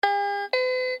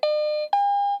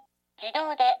自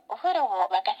動でお風呂を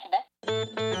沸かします。お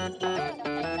風呂の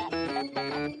際は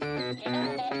自動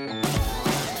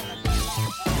で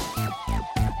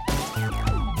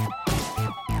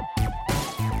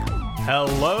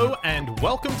Hello and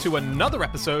welcome to another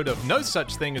episode of No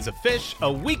Such Thing as a Fish,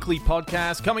 a weekly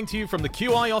podcast coming to you from the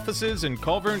QI offices in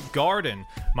Covent Garden.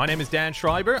 My name is Dan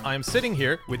Schreiber. I am sitting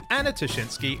here with Anna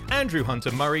Tashinsky, Andrew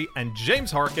Hunter-Murray, and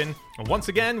James Harkin. And once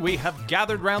again, we have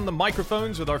gathered round the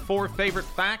microphones with our 4 favorite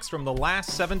facts from the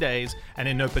last 7 days, and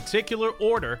in no particular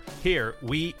order, here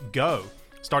we go.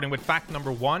 Starting with fact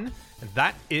number 1, and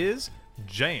that is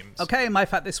James. Okay, my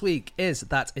fact this week is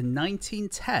that in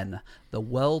 1910, the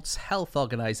World Health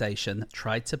Organization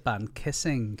tried to ban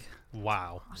kissing.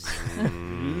 Wow.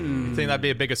 You think that'd be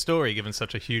a bigger story given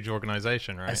such a huge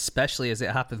organization, right? Especially as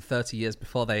it happened 30 years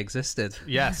before they existed.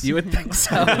 Yes. You would think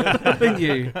so, wouldn't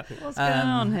you? What's going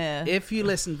on here? If you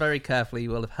listen very carefully, you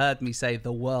will have heard me say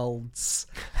the World's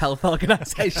Health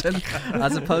Organization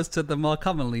as opposed to the more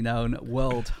commonly known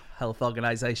World Health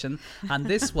Organization. And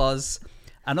this was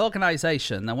an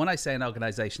organization, and when I say an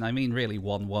organization, I mean really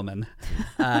one woman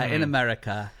in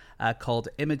America called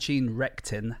Imogene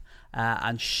Rectin,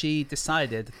 and she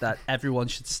decided that everyone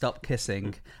should stop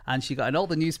kissing. And she got in all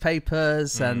the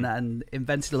newspapers and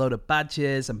invented a load of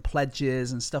badges and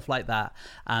pledges and stuff like that,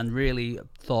 and really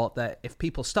thought that if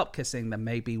people stop kissing, then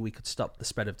maybe we could stop the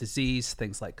spread of disease,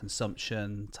 things like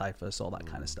consumption, typhus, all that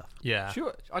kind of stuff. Yeah.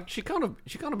 She can't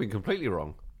have been completely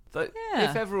wrong. That Yeah.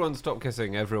 If everyone stopped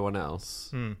kissing everyone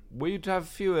else, we'd have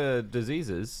fewer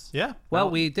diseases. Yeah. Well,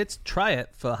 we did try it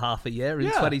for half a year in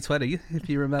 2020, if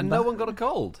you remember. And no one got a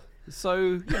cold. So,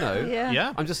 you know,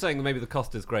 Yeah. I'm just saying that maybe the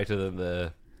cost is greater than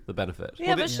the benefit.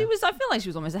 Yeah, but she was, I feel like she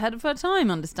was almost ahead of her time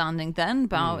understanding then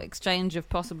about exchange of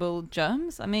possible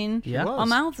germs. I mean, Yeah. our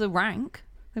mouths are rank.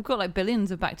 They've got like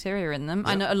billions of bacteria in them.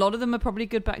 I know a lot of them are probably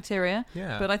good bacteria.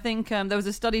 Yeah. But I think there was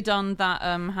a study done that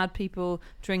had people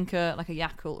drink a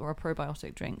Yakult or a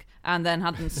probiotic drink and then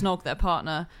had them snog their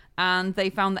partner. And they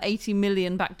found that 80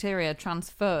 million bacteria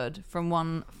transferred from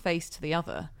one face to the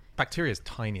other. Bacteria is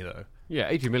tiny, though. Yeah,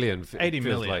 80 million. 80 feels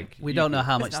million. like We don't know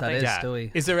how much that is, Yeah. do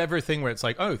we? Is there ever a thing where it's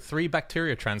like, 3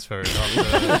 bacteria transfers?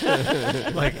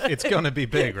 After... like, it's going to be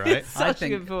big, right? Such I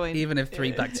think a good point. even if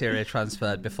 3 bacteria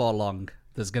transferred before long,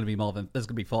 there's going to be more than there's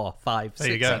going to be 4, 5, There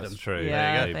you 6, go. 7. That's true.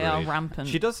 Yeah, Maybe. they are rampant.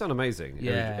 She does sound amazing.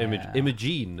 Yeah.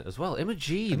 Imogene as well.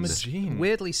 Imogene. Imogene.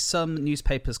 Weirdly, some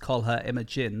newspapers call her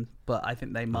Imogen, but I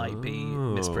think they might be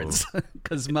misprints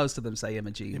because most of them say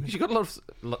Imogene. She got not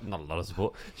a lot of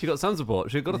support. She got some support.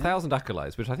 She got 1,000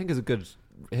 acolytes, which I think is a good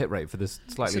hit rate for this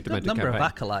It's slightly a good demented number campaign. of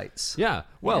acolytes. Yeah,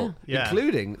 well, Yeah.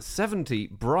 including 70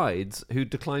 brides who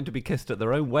declined to be kissed at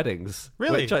their own weddings.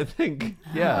 Really? Which I think,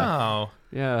 yeah. Oh.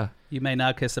 Yeah. You may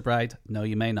now kiss the bride. No,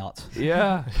 you may not.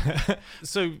 Yeah.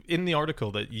 So in the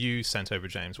article that you sent over,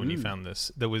 James, when you found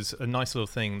this, there was a nice little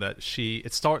thing that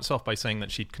it starts off by saying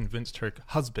that she'd convinced her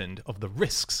husband of the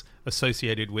risks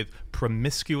associated with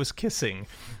promiscuous kissing,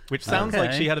 which sounds like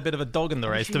Okay. she had a bit of a dog in the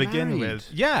race she to begin married? with.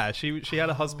 Yeah, she had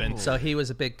a husband. So he was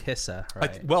a big kisser,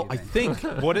 right? I think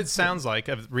what it sounds like,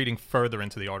 of reading further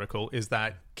into the article, is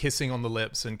that kissing on the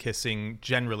lips and kissing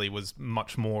generally was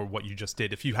much more what you just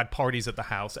did. If you had parties at the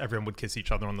house, everyone would kiss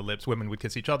each other on the lips. Women would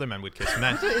kiss each other, men would kiss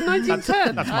men. In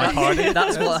 1910. That's my party.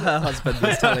 That's what her husband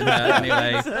was telling her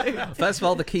anyway. First of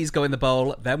all, the keys go in the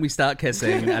bowl, then we start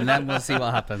kissing, and then we'll see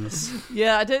what happens.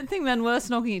 Yeah, I don't think men were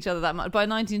snogging each other that much by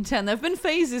 1910. There have been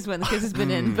phases when the kiss has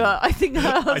been in, but I think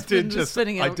her husband was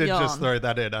spinning a I did yarn. just throw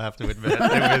that in, I have to admit. It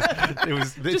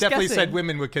definitely guessing. said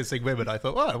women were kissing women. I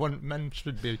thought, men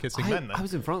should be kissing men then. I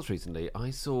was in France recently. I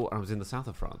was in the south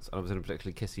of France, and I was in a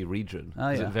particularly kissy region. Oh,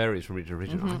 yeah. It varies from region to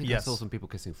region. I think Yes. I saw some people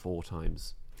kissing 4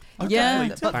 times. Yeah, But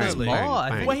there's Definitely. more. Bang, I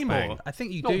bang, think, Way bang. more. I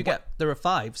think you No, do what- get. There are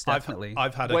 5s, definitely.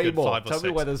 I've had a Way good more. 5 or Tell 6. me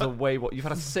where there's a way more. You've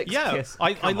had a 6 Yeah, kiss.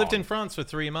 I Come lived on. in France for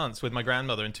 3 months with my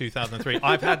grandmother in 2003.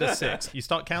 I've had a 6. You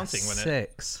start counting when it...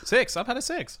 6. 6. I've had a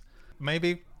 6.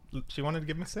 Maybe she wanted to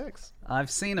give me 6. I've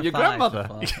seen a Your 5 grandmother?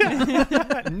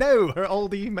 before. No, her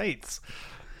oldie mates.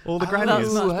 All the that's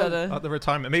grannies much better. at the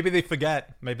retirement. Maybe they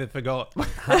forget. Maybe they forgot.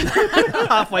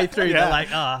 Halfway through, Yeah. they're like,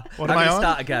 What I'm am I going to on?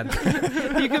 start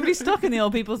again. You can be stuck in the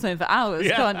old people's home for hours,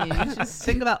 Yeah. can't you? You just-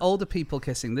 Think about older people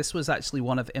kissing. This was actually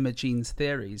one of Imogene's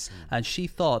theories, and she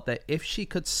thought that if she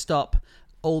could stop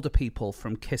older people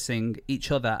from kissing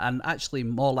each other, and actually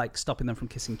more like stopping them from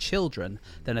kissing children,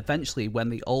 then eventually when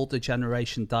the older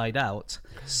generation died out,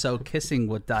 so kissing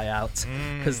would die out,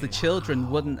 because the children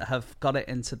wouldn't have got it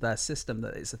into their system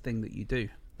that it's a thing that you do.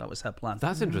 That was her plan.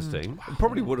 That's interesting. It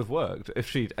probably would have worked if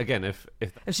she'd again if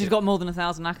she's got more than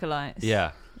 1,000 acolytes.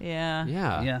 yeah. Yeah.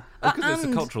 Yeah. Because it's a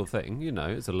And- cultural thing,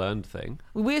 it's a learned thing.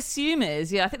 We assume it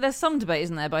is, I think there's some debate,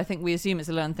 isn't there? But I think we assume it's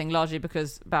a learned thing largely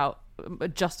because about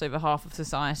just over half of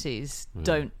societies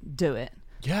don't do it.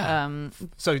 Yeah.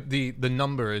 So the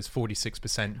number is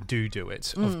 46% do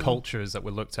it of cultures that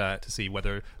were looked at to see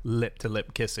whether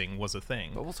lip-to-lip kissing was a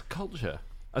thing. But what's a culture?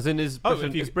 As in, is Oh, Britain,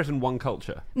 if you- is Britain one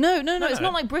culture? No, it's no.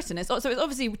 not like Britain. It's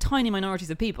obviously tiny minorities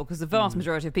of people because the vast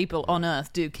majority of people on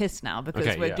Earth do kiss now because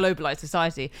Okay, we're yeah. a globalized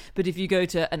society. But if you go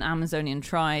to an Amazonian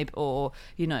tribe or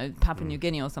Papua New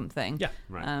Guinea or something, Yeah,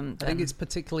 right. I think it's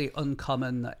particularly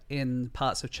uncommon in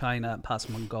parts of China and parts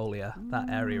of Mongolia. That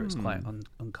area is quite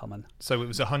uncommon. So it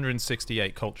was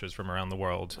 168 cultures from around the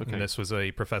world, Okay. and this was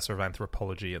a professor of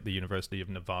anthropology at the University of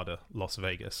Nevada, Las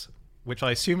Vegas, which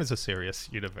I assume is a serious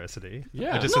university.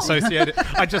 Yeah. I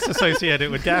just associate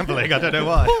it with gambling. I don't know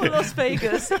why. Poor Las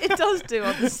Vegas. It does do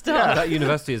on the stuff. That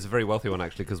university is a very wealthy one,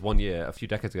 actually, because one year, a few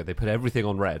decades ago, they put everything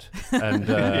on red. And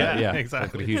Yeah, they've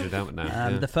exactly. got a huge endowment now.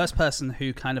 Yeah. The first person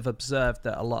who kind of observed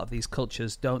that a lot of these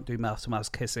cultures don't do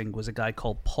mouth-to-mouth kissing was a guy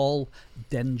called Paul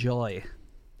Denjoy.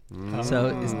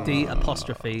 So it's D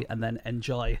apostrophe and then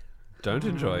enjoy. Don't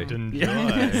enjoy.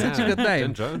 Enjoy. Such a good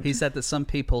name. Denjoy. He said that some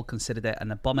people considered it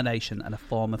an abomination and a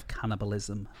form of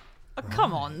cannibalism. Oh,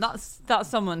 come on, that's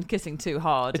someone kissing too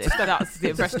hard. If that's the It's a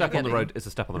impression step you're on the getting. road. It's a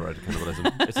step on the road to cannibalism.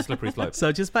 It's a slippery slope.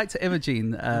 So just back to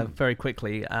Imogene very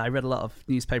quickly. I read a lot of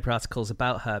newspaper articles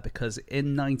about her because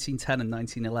in 1910 and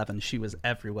 1911 she was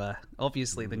everywhere.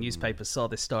 Obviously the newspapers saw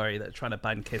this story that they're trying to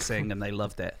ban kissing and they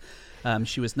loved it.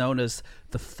 She was known as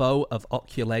the foe of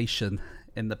oculation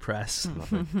in the press.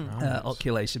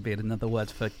 Oculation being another word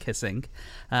for kissing.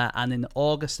 And in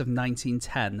August of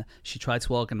 1910 she tried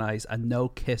to organise a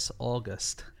no-kiss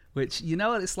August. Which,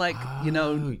 it's like,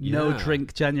 no yeah.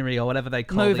 drink January or whatever they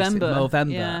call Movember.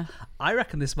 these. Yeah. I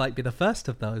reckon this might be the first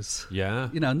of those. Yeah.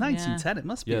 1910, it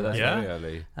must be. Yeah, that's Yeah. very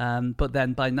early. But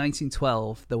then by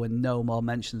 1912, there were no more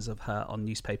mentions of her on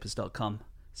newspapers.com.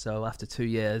 So after 2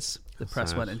 years, the How press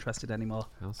sad. weren't interested anymore.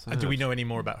 How sad. Do we know any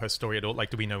more about her story at all? Like,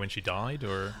 do we know when she died,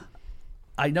 or?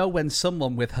 I know when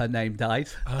someone with her name died,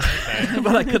 Okay.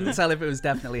 but I couldn't tell if it was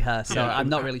definitely her. So Yeah. I'm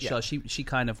not really sure. She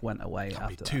kind of went away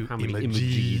after Two How many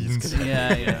Imogenes. Imogenes can-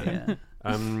 that.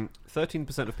 Yeah.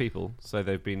 13% of people say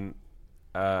they've been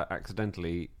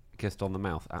accidentally kissed on the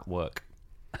mouth at work.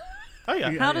 Oh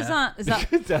yeah. How does that? Is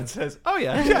that? Dad says, "Oh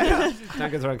yeah." Dan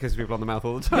goes around kissing people on the mouth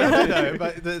all the time. No,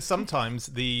 but sometimes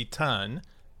the turn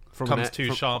From comes an too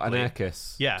from sharply. An air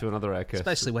kiss Yeah. to another air kiss.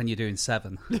 Especially when you're doing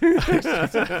 7.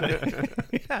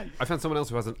 I found someone else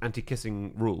who has an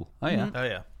anti-kissing rule, Oh, yeah. Oh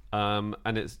yeah.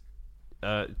 and it's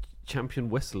champion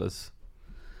whistlers.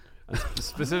 And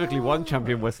specifically one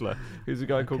champion whistler, who's a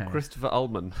guy called Okay. Christopher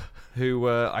Ullman, who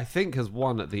I think has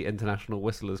won at the International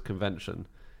Whistlers Convention.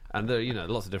 And there are,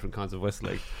 lots of different kinds of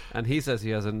whistling. And he says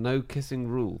he has a no kissing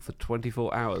rule for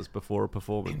 24 hours before a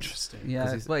performance. Interesting. Yeah,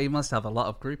 he's- well, he must have a lot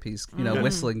of groupies,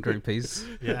 whistling groupies.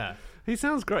 Yeah. He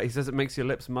sounds great. He says it makes your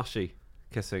lips mushy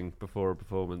kissing before a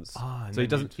performance. Ah, and so he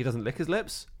then doesn't lick his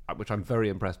lips, which I'm very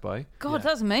impressed by. God,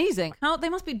 that's amazing. How they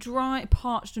must be dry,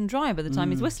 parched and dry by the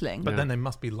time he's whistling. But then they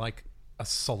must be like a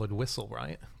solid whistle,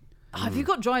 right? If you've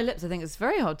got dry lips, I think it's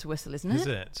very hard to whistle, isn't Is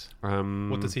it? it? Um,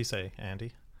 What does he say,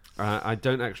 Andy? I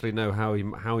don't actually know how he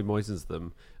moistens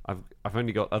them. I've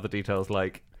only got other details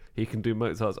like he can do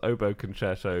Mozart's oboe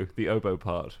concerto, the oboe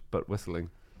part, but whistling,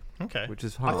 Okay. which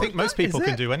is hard. I think most people Is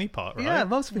can it? do any part, right? Yeah,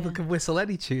 most people can whistle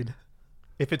any tune.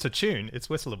 If it's a tune, it's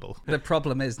whistleable. The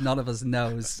problem is none of us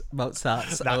knows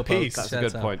Mozart's That oboe piece. That's a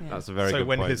concerto. good point. That's a very So good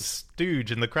when point. his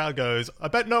stooge in the crowd goes, I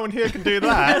bet no one here can do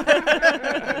that.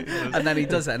 And then he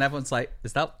does it, and everyone's like,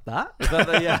 "Is that that? Is that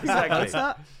the- yeah, exactly. What's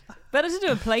that?" Better to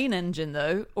do a plane engine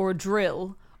though, or a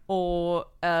drill, or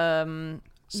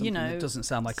Something that doesn't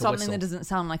sound like a something whistle. that doesn't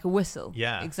sound like a whistle.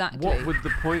 Yeah. exactly. What would the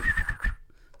point?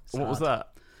 What was that?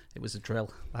 It was a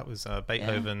drill. That was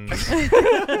Beethoven's.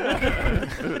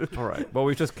 All right. Well,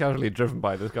 we've just casually driven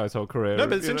by this guy's whole career. No,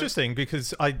 but it's you know? interesting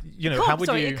because how would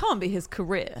Sorry, you? it can't be his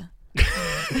career.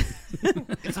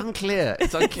 It's unclear.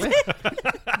 It's unclear.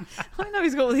 I know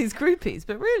he's got all these groupies,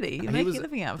 but really, you're And he making was- a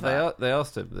living out of They, that. they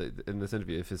asked him in this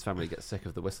interview if his family gets sick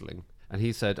of the whistling, and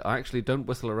he said, "I actually don't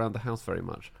whistle around the house very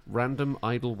much. Random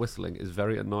idle whistling is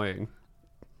very annoying."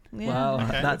 Yeah. Wow,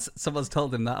 that's someone's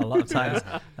told him that a lot of times.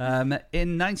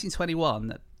 In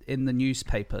 1921, in the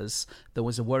newspapers, there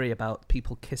was a worry about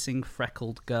people kissing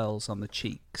freckled girls on the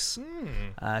cheeks.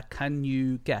 Can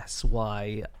you guess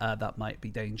why that might be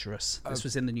dangerous? This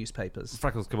was in the newspapers.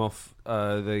 Freckles come off.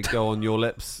 They go on your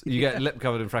lips. You get lip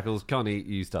covered in freckles. Can't eat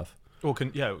you stuff. Or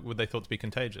were they thought to be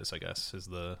contagious? I guess is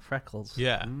the Freckles.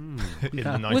 in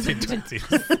the Was it-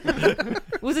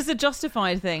 1920s. Was this a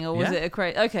justified thing, or was Yeah. it a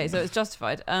crazy? Okay, so it's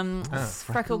justified.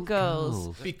 Freckled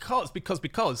girls. because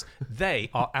they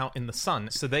are out in the sun,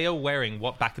 so they are wearing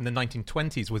what back in the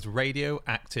 1920s was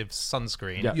radioactive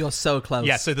sunscreen. Yeah. You're so close.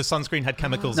 Yeah, so the sunscreen had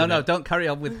chemicals. No, in no, it. don't carry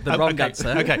on with the wrong Okay, answer.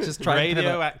 Okay, Just try and pivot.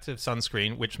 radioactive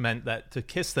sunscreen, which meant that to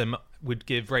kiss them would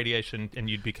give radiation, and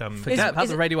you'd become. Forget about is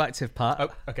the it- radioactive part. Oh,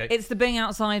 okay. It's the being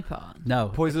outside part. No,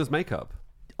 Poisonous makeup.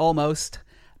 almost.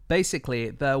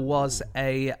 Basically, there was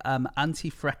a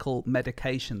anti-freckle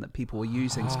medication that people were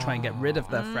using to try and get rid of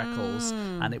their freckles,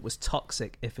 and it was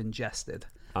toxic if ingested.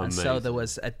 And so there Amazing.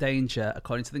 was a danger,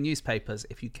 according to the newspapers,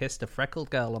 if you kissed a freckled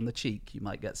girl on the cheek, you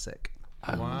might get sick.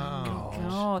 Wow.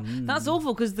 God, that's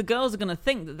awful because the girls are going to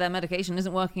think that their medication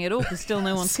isn't working at all because still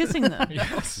no one's kissing them.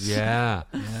 Yeah.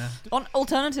 On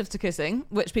alternatives to kissing,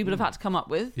 which people have had to come up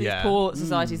with, these Yeah. poor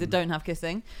societies that don't have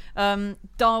kissing.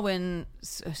 Darwin,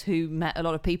 who met a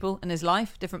lot of people in his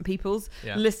life, different peoples,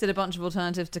 Yeah. listed a bunch of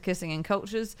alternatives to kissing in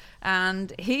cultures,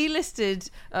 and he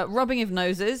listed rubbing of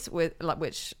noses,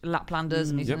 which Laplanders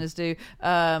and New Zealanders do,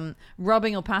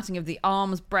 rubbing or patting of the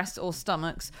arms, breasts, or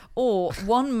stomachs, or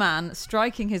one man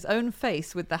striking his own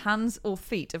face with the hands or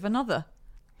feet of another.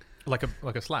 Like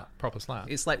a slap, proper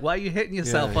slap. It's like, why are you hitting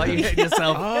yourself? Yeah. Why are you hitting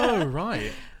yourself? Oh,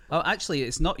 right. Oh, actually,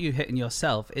 it's not you hitting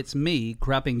yourself. It's me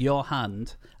grabbing your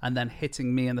hand and then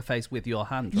hitting me in the face with your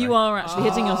hand. You right? are actually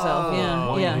hitting yourself. Yeah,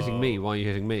 Why are yeah. you hitting me? Why are you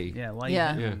hitting me? Yeah, why are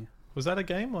Yeah. you hitting Yeah. me? Was that a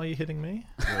game? Why are you hitting me?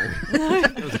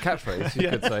 It was a catchphrase, you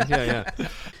could say. Yeah.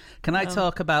 Can I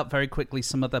talk about very quickly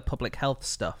some other public health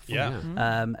stuff?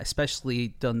 Yeah. Especially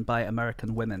done by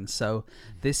American women. So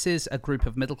this is a group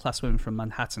of middle-class women from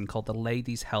Manhattan called the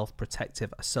Ladies Health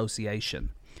Protective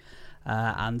Association.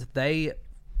 And they...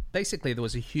 Basically, there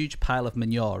was a huge pile of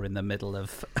manure in the middle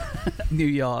of New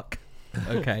York.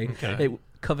 Okay. It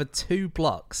covered 2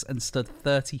 blocks and stood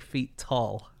 30 feet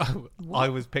tall. I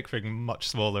was picturing much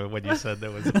smaller when you said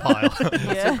there was a pile.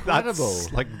 Yeah.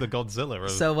 That's like the Godzilla.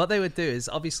 Of, So what they would do is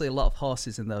obviously a lot of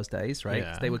horses in those days, right?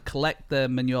 Yeah. They would collect the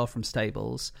manure from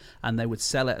stables and they would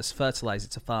sell it as fertilizer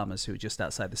to farmers who were just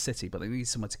outside the city, but they needed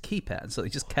somewhere to keep it, and so they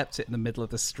just kept it in the middle of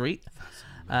the street.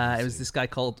 It was this guy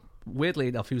called, weirdly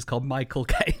enough, he was called Michael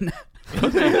Caine.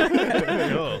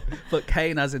 Cool. But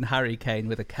Caine as in Harry Kane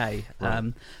with a K.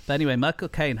 But anyway, Michael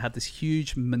Caine had this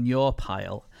huge manure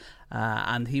pile.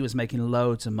 And he was making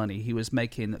loads of money. He was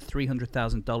making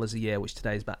 $300,000 a year, which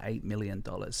today is about $8 million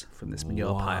from this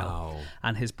manure pile.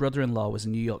 And his brother-in-law was a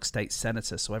New York State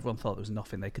senator, so everyone thought there was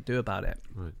nothing they could do about it.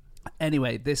 Right.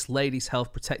 Anyway, this Ladies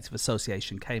Health Protective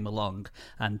Association came along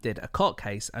and did a court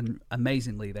case, and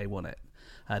amazingly, they won it.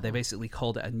 They basically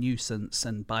called it a nuisance,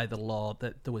 and by the law,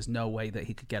 that there was no way that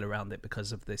he could get around it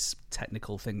because of this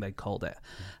technical thing they called it.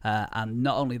 And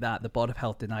not only that, the Board of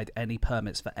Health denied any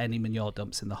permits for any manure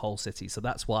dumps in the whole city. So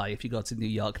that's why, if you go to New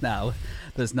York now,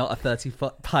 there's not a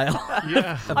 30-foot pile.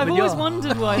 Yeah. of I've always manure.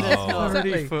 wondered why there's not.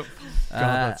 30 foot. God,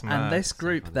 that's mad. And this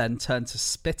group then turned to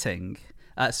spitting.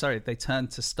 They turned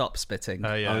to stop spitting.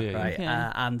 Oh, yeah. Oh, yeah. Right, Okay.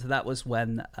 and that was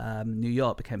when New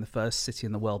York became the first city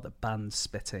in the world that banned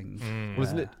spitting.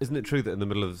 Well, isn't it true that in the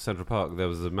middle of Central Park there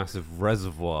was a massive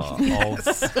reservoir of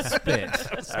spit?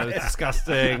 So it's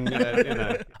disgusting. You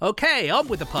know. Okay, on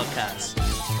with the podcast.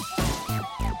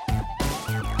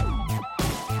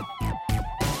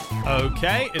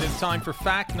 Okay, it is time for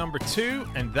fact number 2,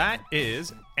 and that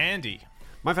is Andy.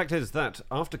 My fact is that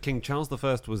after King Charles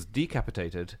I was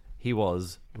decapitated, he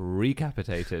was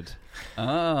recapitated.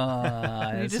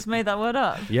 Oh, You just made that word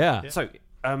up. Yeah. So,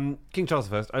 King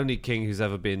Charles I, only king who's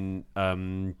ever been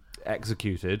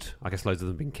executed. I guess loads of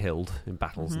them have been killed in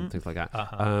battles and things like that.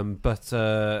 But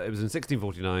it was in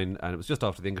 1649, and it was just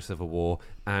after the English Civil War.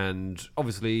 And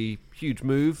obviously, huge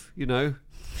move, you know.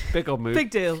 Big old move. Big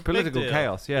deal. Political Big deal.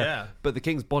 chaos, yeah. Yeah. But the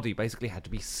king's body basically had to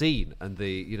be seen, and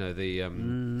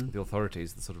the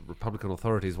authorities, the sort of Republican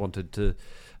authorities, wanted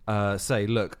to say,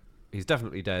 look, he's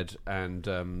definitely dead,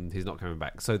 and he's not coming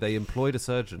back. So they employed a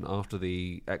surgeon after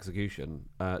the execution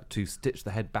to stitch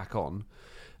the head back on.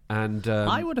 And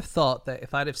I would have thought that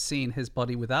if I'd have seen his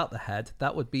body without the head,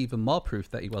 that would be even more proof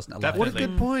that he wasn't alive. what a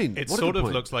Definitely. good point. It What a sort good of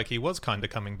point. looks like he was kind of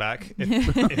coming back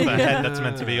if the head that's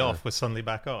meant to be off was suddenly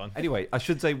back on. Anyway, I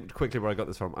should say quickly where I got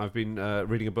this from. I've been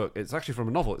reading a book. It's actually from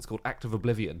a novel. It's called Act of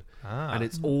Oblivion. And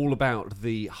it's all about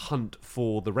the hunt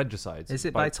for the regicides. Is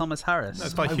it by Thomas Harris? No,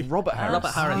 it's by Robert Harris.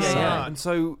 Robert Harris. Yeah, sorry. yeah. And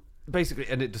so basically,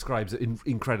 and it describes in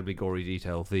incredibly gory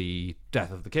detail the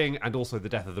death of the king and also the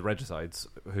death of the regicides,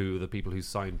 who the people who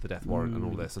signed the death warrant and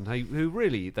all this, and they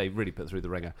really put through the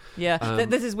ringer. Yeah,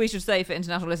 this is, we should say for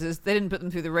international listeners, they didn't put them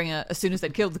through the ringer as soon as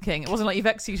they'd killed the king. It wasn't like you've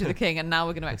executed the king and now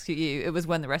we're going to execute you. It was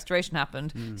when the restoration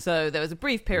happened. So there was a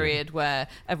brief period where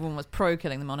everyone was pro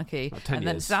killing the monarchy, 10 and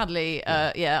then years. sadly,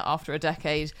 after a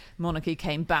decade, monarchy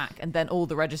came back, and then all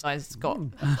the regicides got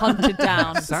hunted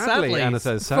down. Sadly, Anna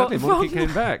says, sadly, monarchy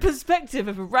came back. Perspective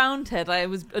of a Roundhead, I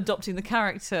was adopting the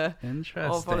character of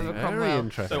Oliver Very Cromwell.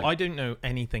 interesting. So I don't know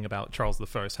anything about Charles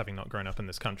I, having not grown up in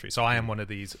this country. So I am one of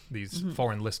these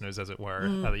foreign listeners, as it were,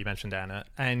 that you mentioned, Anna.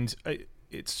 And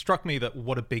it struck me that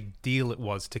what a big deal it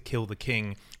was to kill the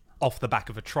king off the back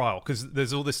of a trial, because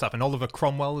there's all this stuff, and Oliver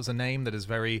Cromwell is a name that is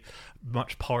very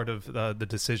much part of the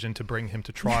decision to bring him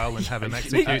to trial and have him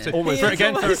executed. Almost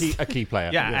a key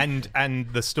player. Yeah,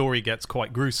 and the story gets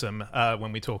quite gruesome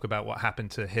when we talk about what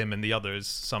happened to him and the others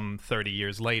some 30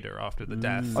 years later after the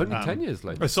death. Only 10 years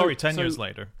later. 10 years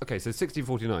later. Okay, so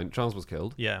 1649, Charles was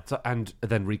killed. Yeah. So, and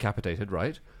then recapitated,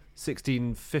 right?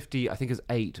 1650, I think it's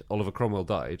 8, Oliver Cromwell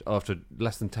died after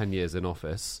less than 10 years in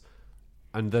office.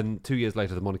 And then 2 years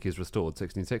later, the monarchy is restored,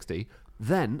 1660.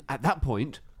 Then, at that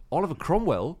point, Oliver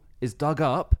Cromwell is dug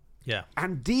up Yeah.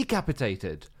 and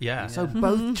decapitated. Yeah. So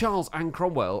both Charles and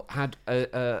Cromwell had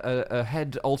a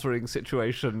head-altering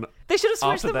situation. They should have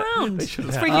switched After them that, round. they should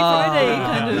It's have- Freaky Friday, Ah,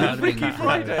 kind of. that'd been Freaky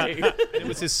Friday. It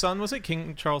was his son, was it?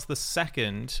 King Charles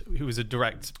II, who was a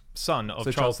direct son of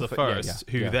So Charles I, Charles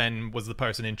who yeah. then was the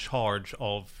person in charge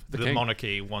of the king.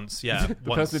 monarchy once, The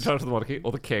person in charge of the monarchy,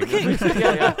 or the king.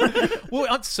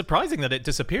 Well, it's surprising that it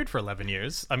disappeared for 11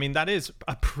 years. I mean, that is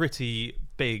a pretty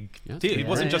big deal. It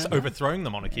wasn't just overthrowing the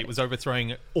monarchy, it was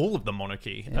overthrowing all of the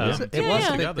monarchy. It was a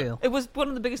big deal. It was one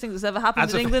of the biggest things that's ever happened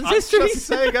As in a- England's I was history. just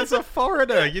saying, as a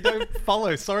foreigner, you don't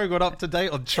follow. Sorry, we're not up to date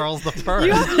on Charles I.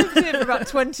 You have lived here for about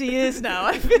 20 years now.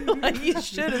 I feel like you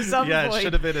should at some Yeah, it point.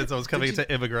 should have been as I was coming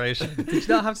to immigration. Did you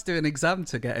not have to do an exam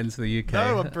to get into the UK?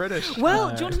 No, I'm British. Well,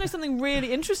 do you want to know something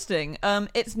really interesting?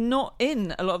 It's not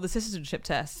in a lot of the citizenship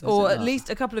tests, or it at not? least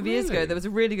a couple of years ago, there was a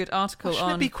really good article Shouldn't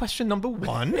on. it be question number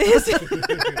one?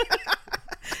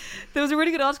 There was a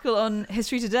really good article on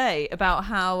History Today about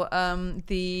how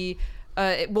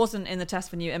it wasn't in the test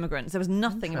for new immigrants. There was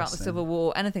nothing about the Interesting. Civil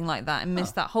War, anything like that, and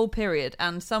missed that whole period.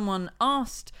 And someone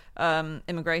asked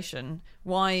immigration,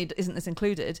 why isn't this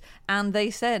included? And they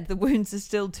said the wounds are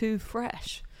still too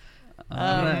fresh. So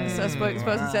a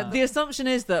spokesperson said, the assumption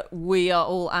is that we are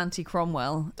all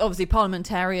anti-Cromwell. Obviously,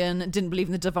 parliamentarian, didn't believe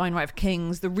in the divine right of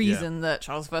kings. The reason that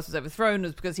Charles I was overthrown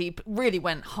was because he really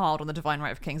went hard on the divine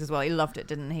right of kings as well. He loved it,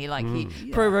 didn't he? Like, he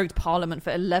prorogued parliament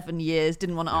for 11 years,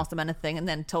 didn't want to ask them anything, and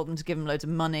then told them to give him loads of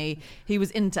money. He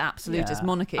was into absolutist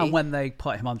monarchy. And when they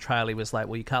put him on trial, he was like,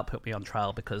 well, you can't put me on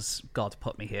trial because God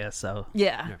put me here, so...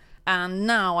 Yeah. And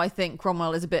now I think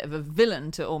Cromwell is a bit of a villain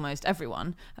to almost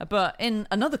everyone. But in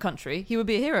another country, he would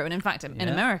be a hero. And in fact, in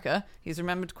America, he's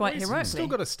remembered quite heroically. He's still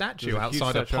got a statue There's a huge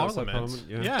outside of statue outside Parliament.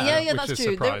 Parliament, Yeah, which that's is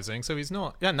true. surprising. So he's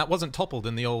not. Yeah, and that wasn't toppled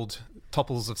in the old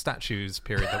topples of statues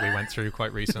period that we went through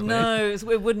quite recently. No,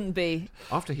 it wouldn't be.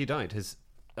 After he died,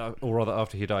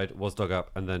 after he died, was dug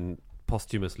up and then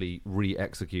posthumously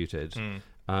re-executed.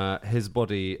 His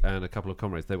body and a couple of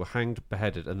comrades, they were hanged,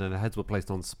 beheaded, and then their heads were placed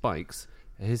on spikes.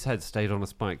 His head stayed on a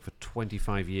spike for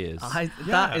 25 years.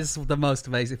 That is the most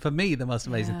amazing, for me, the most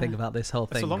amazing thing about this whole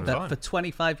It's thing. a long that time. for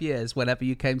 25 years, whenever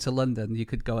you came to London, you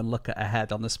could go and look at a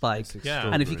head on the spike. Yeah.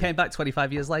 And if you came back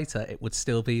 25 years later, it would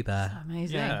still be there.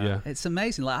 Amazing. Yeah. It's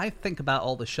amazing. Like, I think about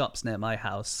all the shops near my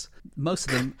house.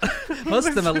 Most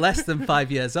of them are less than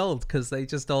 5 years old because they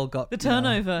just all got The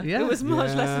turnover. Yeah. It was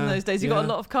much less in Yeah. those days. You got a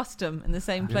Yeah. lot of custom in the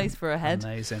same place for a head.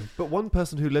 Amazing. But one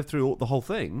person who lived through the whole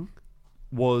thing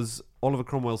was Oliver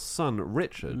Cromwell's son,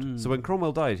 Richard. So when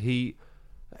Cromwell died, it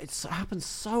happens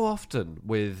so often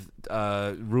with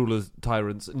rulers,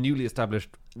 tyrants, newly established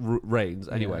reigns.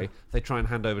 Anyway, they try and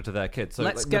hand over to their kids. So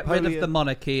Let's like get rid of the Napoleon-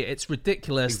 monarchy. It's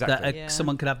ridiculous Exactly. that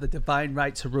someone could have the divine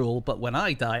right to rule, but when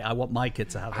I die, I want my kid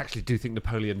to have I it. actually do think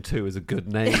Napoleon II is a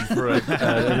good name for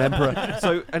an emperor.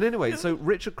 So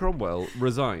Richard Cromwell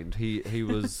resigned. He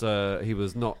was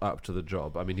not up to the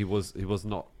job. I mean, he was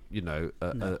not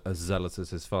as zealous as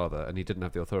his father, and he didn't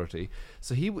have the authority.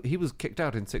 So he was kicked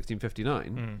out in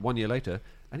 1659, 1 year later,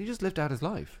 and he just lived out his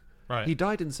life. Right. He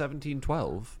died in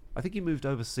 1712. I think he moved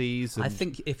overseas. And I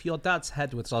think if your dad's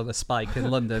head was on a spike in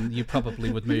London, you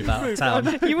probably would move out of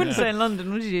town. You wouldn't say in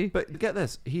London, would you? But get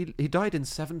this, he died in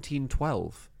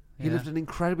 1712. He lived an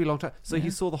incredibly long time. So he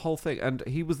saw the whole thing, and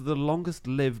he was the longest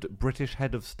lived British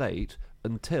head of state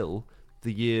until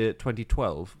the year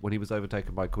 2012 when he was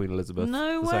overtaken by Queen Elizabeth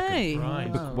No II. way.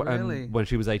 Right. Oh, really? When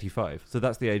she was 85. So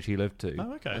that's the age he lived to.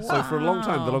 Oh, okay. So for a long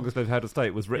time, the Wow. longest lived head of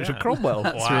state was Richard Yeah. Cromwell.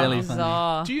 That's Wow. really funny.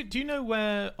 Bizarre. Do you know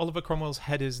where Oliver Cromwell's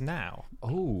head is now?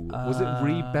 Oh, was it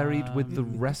reburied with the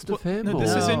rest of him? no,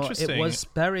 this or- is No, interesting. It was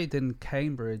buried in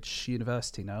Cambridge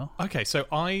University, no? Okay, so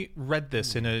I read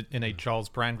this in a Charles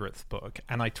Brandreth book,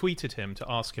 and I tweeted him to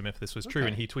ask him if this was true,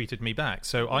 and he tweeted me back.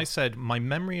 So I said, my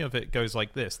memory of it goes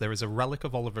like this. There is a relic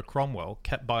of Oliver Cromwell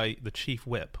kept by the chief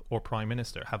whip or prime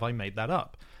minister. Have I made that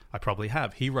up? I probably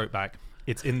have. He wrote back,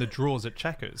 it's in the drawers at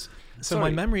Chequers. So Sorry.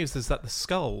 my memory is that the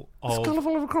skull The skull of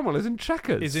Oliver Cromwell is in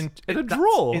Chequers. is in a that's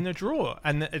drawer. in a drawer,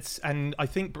 and I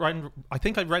think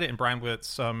I read it in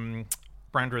Brandreth's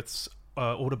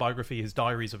autobiography, his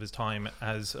diaries of his time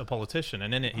as a politician,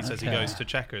 and in it he says he Okay. goes to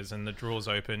Chequers and the drawers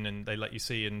open and they let you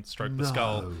see and stroke the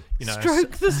skull. You know,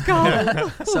 Stroke the skull.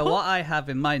 So what I have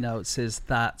in my notes is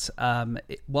that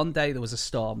one day there was a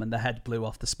storm and the head blew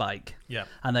off the spike. Yeah.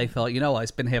 And they thought, you know what,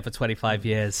 it's been here for 25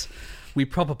 years. We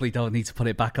probably don't need to put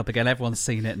it back up again. Everyone's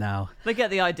seen it now. They get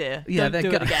the idea. Yeah, Don't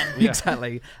do it again.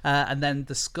 Exactly. And then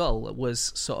the skull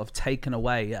was sort of taken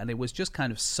away, and it was just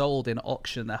kind of sold in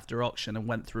auction after auction and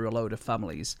went through a load of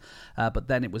families. But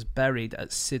then it was buried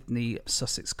at Sydney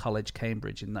Sussex College,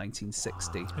 Cambridge in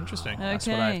 1960. interesting. That's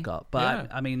what Okay. I've got. But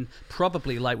Yeah. I mean,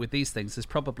 probably like with these things, there's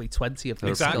probably 20 of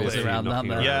these Exactly. skulls around, aren't Knocking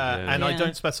there? around. Yeah, and I Yeah.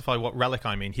 don't specify what relic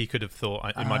I mean. He could have thought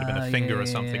it might have been a finger or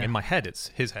something. yeah. In my head, it's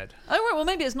his head. Oh, right. Well,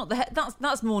 maybe it's not the head.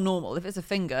 That's more normal if it's a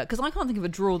finger, because I can't think of a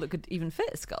drawer that could even fit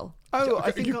a skull. Oh,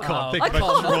 I think you can't think I of a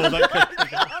can't. drawer that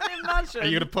could. I imagine. Are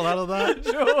you going to pull out of that?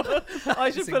 Sure. I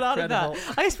should It's pull out of that.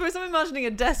 incredible. I suppose I'm imagining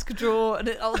a desk drawer and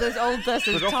all those old desks,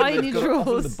 those But tiny often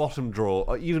drawers. the bottom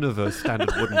drawer, even of a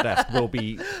standard wooden desk, will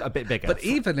be a bit bigger. But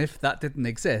even if that didn't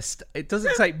exist, it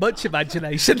doesn't take much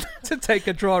imagination to take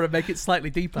a drawer and make it slightly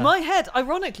deeper. My head,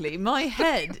 ironically, my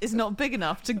head is not big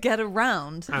enough to get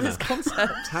around this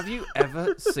concept. have you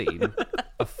ever seen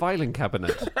a filing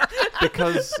cabinet?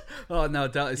 Because Oh no,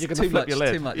 don't, it's you're going to too flip much. your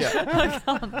lid. Too much.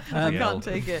 I can't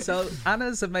take it. So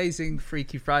Anna's amazing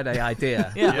Freaky Friday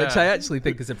idea, Yeah. which I actually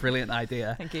think is a brilliant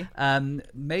idea. Thank you.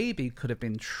 Maybe could have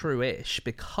been true-ish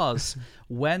because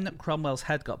when Cromwell's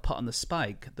head got put on the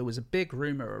spike, there was a big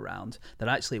rumor around that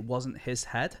actually it wasn't his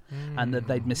head, and that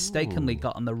they'd mistakenly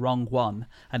gotten the wrong one,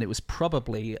 and it was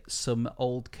probably some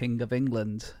old king of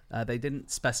England. They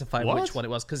didn't specify What? which one it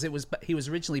was because he was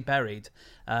originally buried.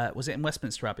 Was it in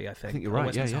Westminster Abbey? I think. you're Or right,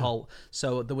 Westminster yeah. Hall.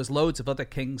 So there was loads of other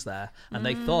kings there, and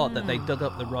they thought that they dug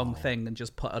up the wrong thing and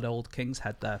just put an old king's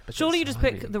head there. because- Surely you just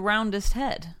pick the roundest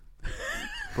head.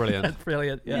 brilliant.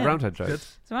 Brilliant. Yeah. Roundhead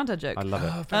jokes. It's a roundhead joke. I love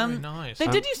it. Oh, very nice. They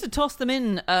did used to toss them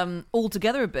in all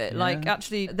together a bit. Like,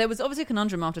 actually, there was obviously a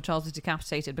conundrum after Charles was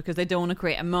decapitated because they don't want to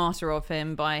create a martyr of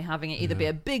him by having it either be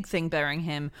a big thing burying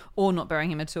him or not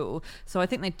burying him at all. So I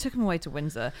think they took him away to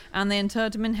Windsor and they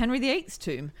interred him in Henry VIII's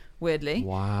tomb, weirdly.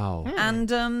 Wow. And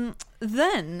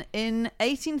then in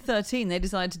 1813, they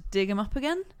decided to dig him up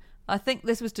again. I think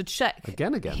this was to check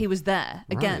Again? he was there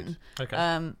again.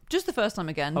 Okay. Just the first time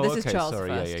again. Oh, This okay, is Charles sorry.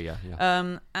 first.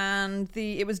 Yeah. And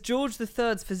it was George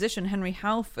III's physician, Henry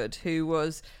Halford, who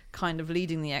was kind of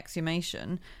leading the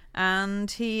exhumation. And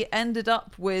he ended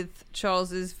up with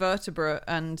Charles's vertebra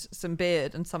and some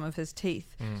beard and some of his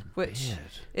teeth, which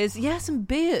is some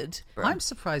beard. I'm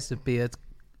surprised the beard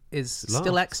is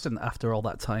still Lasts. extant after all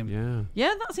that time. Yeah.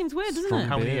 Yeah, that seems weird, doesn't Strong it?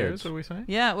 How many beard. years are we saying?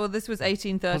 Yeah, well, this was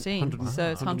 1813, so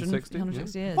it's 160,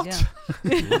 160 years. What?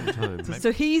 Yeah. Long time.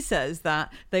 So he says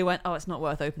that they went, it's not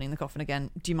worth opening the coffin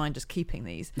again. Do you mind just keeping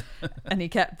these? And he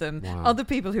kept them. Wow. Other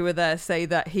people who were there say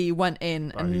that he went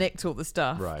in and Right. nicked all the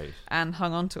stuff Right. and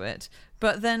hung on to it.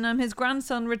 But then his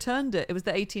grandson returned it. It was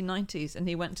the 1890s, and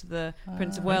he went to the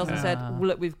Prince of Wales and said, well,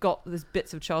 look, we've got these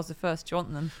bits of Charles I. Do you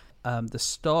want them? The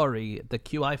story, the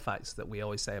QI facts that we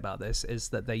always say about this is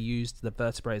that they used the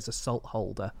vertebrae as a salt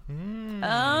holder.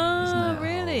 Oh,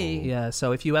 really? Yeah,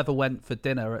 so if you ever went for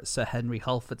dinner at Sir Henry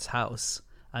Halford's house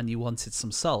and you wanted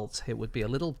some salt, it would be a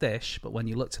little dish, but when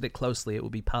you looked at it closely, it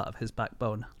would be part of his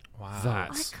backbone. Wow.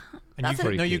 That's And That's you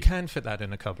a- no, you can fit that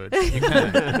in a cupboard. You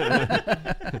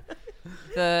can.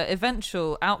 The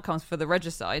eventual outcomes for the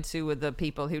regicides, who were the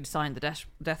people who'd signed the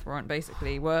death warrant,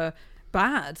 basically, were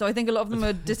bad. So I think a lot of them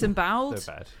were disemboweled.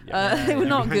 They're bad. They were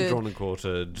not Hanged, good. drawn and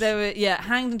quartered. They were,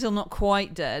 hanged until not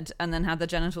quite dead, and then had their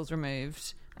genitals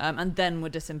removed, and then were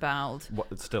disemboweled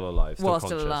Still alive. Still while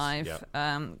conscious. still alive.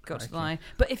 Yeah. Got to lie.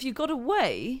 But if you got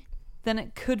away, then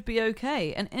it could be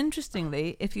okay. And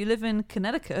interestingly, if you live in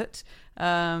Connecticut,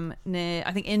 near,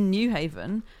 I think in New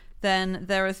Haven, then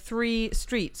there are 3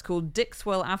 streets called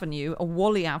Dixwell Avenue,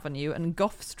 Wally Avenue, and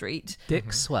Gough Street.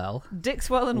 Dixwell,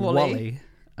 Dixwell and Wally.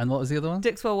 And what was the other one?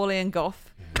 Dixwell, Wally, and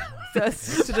Gough. So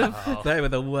it's sort of... They were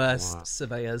the worst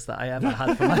surveyors that I ever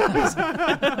had for my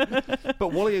house.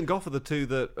 But Wally and Gough are the 2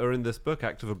 that are in this book,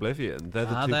 Act of Oblivion. They're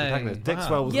the Are 2 they? protagonists. Wow.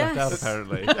 Dixwell was Yes. left out,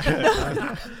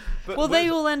 apparently. But Well, they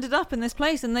all ended up in this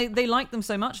place, and they liked them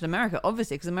so much in America,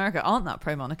 obviously, because America aren't that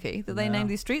pro-monarchy, that they No. named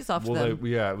these streets after Well, them.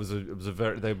 it was a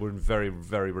very. They were in very,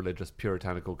 very religious,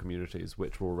 puritanical communities,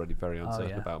 which were already very uncertain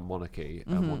yeah. about monarchy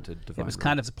and wanted divine. It was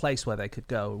kind of a place where they could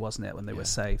go, wasn't it, when they were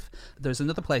safe? There's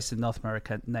another place in North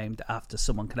America named after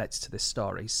someone connected to this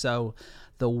story. So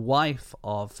the wife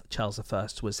of Charles I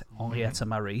was Henrietta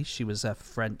Marie. She was a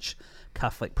French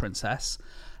Catholic princess.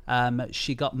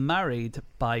 She got married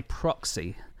by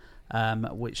proxy,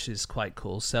 which is quite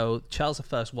cool. So Charles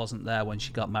I wasn't there when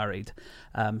she got married.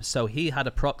 So he had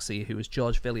a proxy who was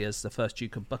George Villiers, the first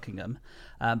Duke of Buckingham.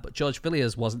 But George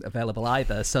Villiers wasn't available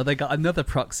either. So they got another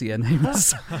proxy in, who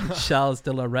was Charles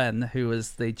de Lorraine, who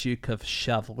was the Duke of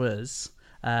Chevreuse.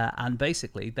 And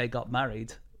basically they got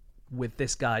married with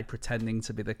this guy pretending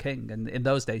to be the king. And in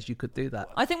those days, you could do that.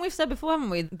 I think we've said before, haven't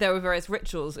we? There were various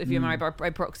rituals if you're married by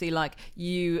proxy, like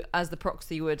you, as the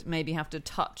proxy, would maybe have to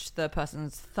touch the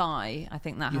person's thigh. I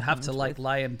think that You have happened to with-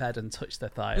 lie in bed and touch their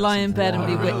thigh. or lie in something. bed and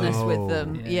be Wow. witness with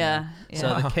them. Yeah. Yeah.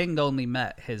 So the king only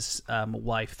met his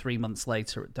wife 3 months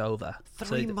later at Dover. So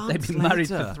 3 they'd months been married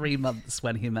for later? 3 months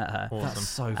when he met her. That's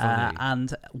so funny.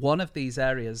 And one of these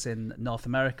areas in North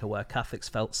America where Catholics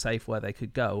felt safe where they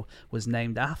could go was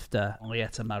named after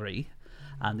Henrietta Marie,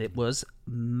 and it was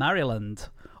Maryland.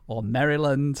 Or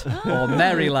Maryland, or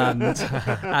Maryland.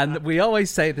 And we always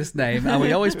say this name, and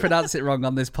we always pronounce it wrong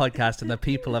on this podcast, and the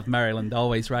people of Maryland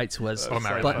always write to us. Or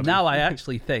Maryland. But now I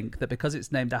actually think that because it's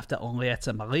named after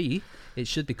Henrietta Marie, it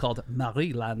should be called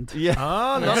Maryland. Yeah.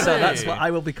 Oh, lovely. So that's what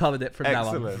I will be calling it from now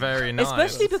on. Excellent. Very nice.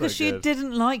 Especially That's because so she good.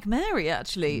 didn't like Mary.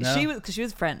 Actually, No. because she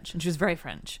was French and she was very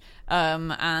French,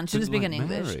 and she didn't speak like any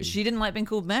English. Mary? She didn't like being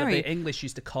called So Mary. the English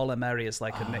used to call her Mary as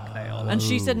like a nickname. And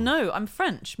she said, "No, I'm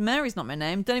French. Mary's not my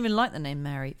name. Don't even like the name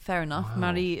Mary." Fair enough.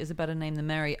 Marie is a better name than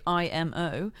Mary.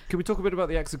 IMO. Can we talk a bit about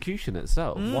the execution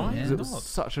itself? Why? Because Yeah. it was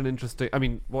such an interesting. I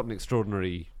mean, what an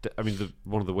extraordinary.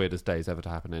 One of the weirdest days ever to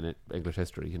happen in English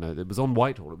history. You know, it was on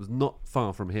Whitehall. It was not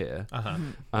far from here.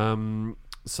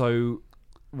 So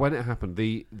when it happened,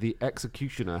 the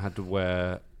executioner had to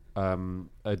wear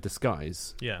a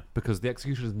disguise. Yeah. Because the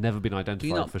executioner has never been Do identified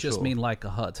you not for just sure. mean like a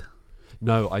hood?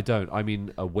 No, I don't. I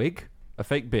mean a wig, a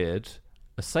fake beard,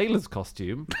 a sailor's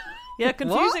costume, Yeah,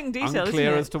 confusing detail. unclear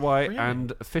isn't as it? to why, Really? and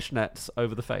fishnets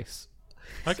over the face.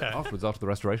 Okay. Afterwards, after the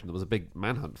restoration, there was a big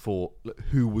manhunt for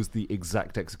who was the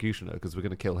exact executioner because we're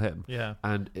going to kill him. Yeah.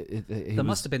 And There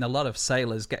must have been a lot of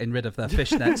sailors getting rid of their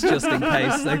fishnets just in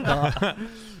case they thought.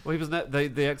 Well, he was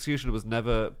the executioner was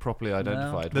never properly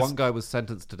identified. There's- One guy was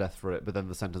sentenced to death for it, but then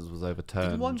the sentence was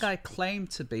overturned. One guy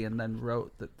claimed to be and then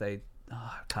wrote that they. Oh,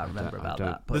 I can't remember I about don't-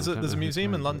 that. But There's a know who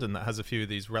museum in claimed it. London that has a few of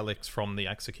these relics from the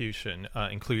execution,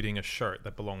 including a shirt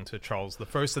that belonged to Charles I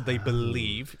that they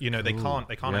believe. You know, they can't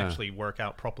yeah. actually work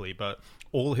out properly, but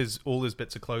all his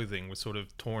bits of clothing was sort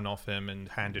of torn off him and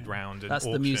handed round. And that's the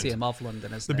auctioned. Museum of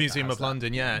London, isn't The it? that Museum has of that?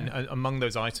 London, yeah. And among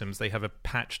those items, they have a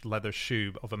patched leather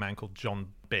shoe of a man called John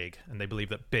Bigg, and they believe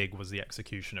that Bigg was the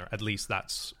executioner. At least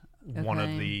that's one of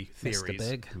Okay. the Mr. theories.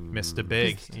 Big. Mr.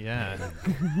 Big, yeah.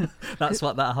 That's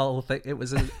what that whole thing. It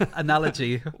was an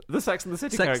analogy. The Sex and the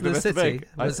City Sex and character, the Mr. City Big.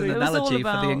 I was see. an It was all analogy for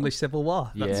about- the English Civil War.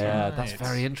 Yeah, right. that's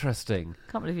very interesting.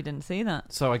 Can't believe you didn't see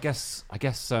that. So I guess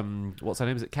what's her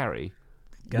name? Is it Carrie?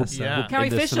 Guess so. Yeah. Carrie in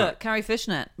this Fisher, scenario- Carrie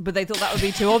Fishnet, but they thought that would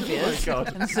be too obvious.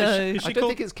 God. And so Is I she don't called-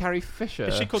 think it's Carrie Fisher.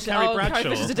 Is she called Carrie Carrie Bradshaw?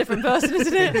 Fisher's a different person,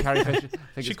 isn't it? Carrie Fisher. I think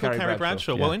She it's called Carrie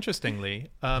Bradshaw. Yeah. Well, interestingly,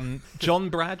 John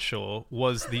Bradshaw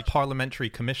was the parliamentary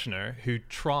commissioner who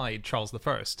tried Charles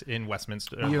I in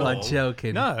Westminster You Hall. are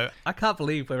joking. No, I can't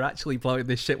believe we're actually blowing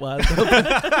this shit wide.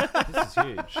 This is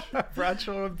huge.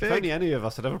 Bradshaw and If Big. only any of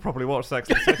us had ever properly watched Sex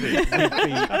and the City, we'd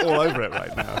be all over it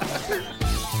right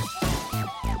now.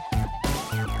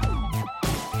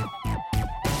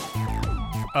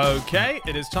 Okay,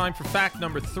 it is time for fact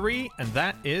number 3, and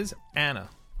that is Anna.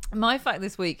 My fact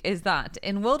this week is that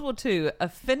in World War II, a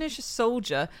Finnish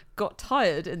soldier got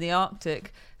tired in the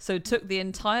Arctic, so took the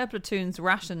entire platoon's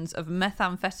rations of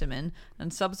methamphetamine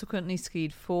and subsequently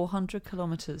skied 400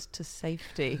 kilometres to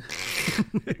safety.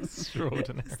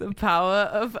 Extraordinary. The power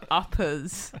of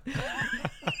uppers.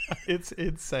 It's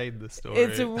insane, the story.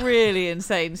 It's a really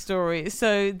insane story.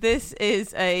 So this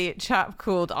is a chap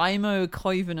called Aimo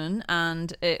Koivunen,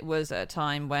 and it was at a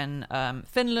time when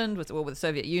Finland was at war with the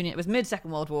Soviet Union. It was mid-Second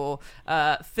World War.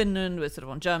 Finland was sort of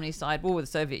on Germany's side, war with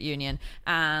the Soviet Union,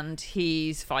 and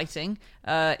he's fighting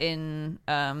in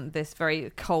this very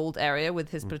cold area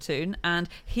with his platoon, and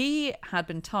he had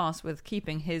been tasked with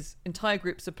keeping his entire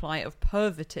group supply of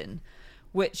Pervitin,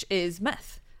 which is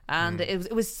meth. And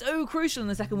it was so crucial in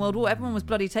the Second World War. Everyone was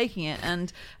bloody taking it.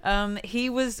 And he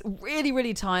was really,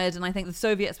 really tired. And I think the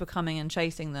Soviets were coming and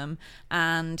chasing them.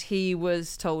 And he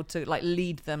was told to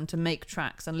lead them, to make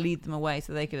tracks and lead them away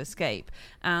so they could escape.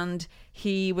 And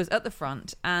he was at the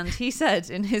front. And he said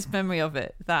in his memory of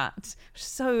it that,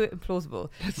 so implausible.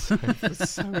 It's so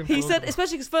implausible. He said,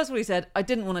 especially because first of all he said, I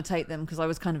didn't want to take them because I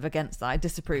was kind of against that. I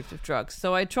disapproved of drugs.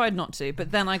 So I tried not to.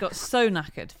 But then I got so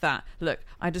knackered that, look,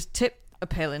 I just tipped a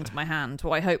pill into my hand,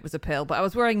 what I hope was a pill, but I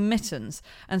was wearing mittens,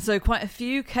 and so quite a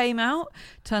few came out.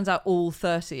 Turns out all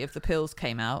 30 of the pills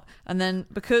came out, and then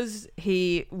because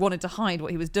he wanted to hide what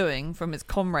he was doing from his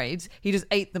comrades, he just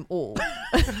ate them all.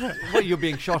 Well, you're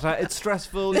being shot at. It's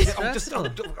stressful. I'm sorry,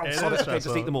 stressful.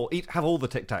 just eat them all. Have all the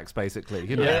Tic Tacs, basically.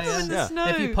 You know? Yes. In the snow.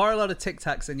 If you pour a lot of Tic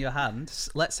Tacs in your hand,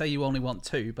 let's say you only want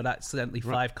 2, but accidentally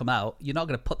 5 come out, you're not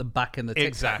going to put them back in the Tic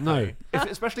Tac. Exactly. No,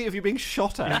 especially if you're being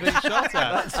shot at. Being shot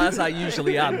at. As I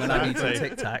usually am when I need some Exactly.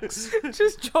 Tic Tacs.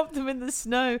 Just drop them in the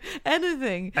snow,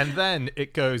 anything. And then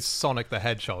it goes Sonic the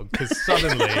Hedgehog, because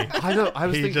suddenly I know. I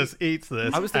was he thinking. just eats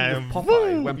this. I was thinking and of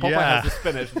Popeye when Popeye yeah. has the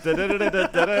spinach.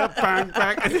 Da-da-da-da-da-da, bang,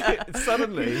 bang, and it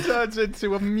suddenly. He turns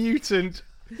into a mutant,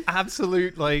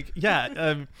 absolute,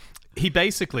 he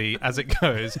basically, as it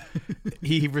goes,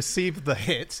 he received the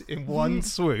hit in one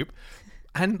swoop.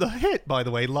 And the hit, by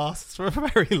the way, lasts for a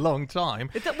very long time.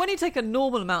 When you take a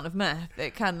normal amount of meth,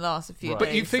 it can last a few days.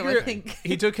 But you so figure I think...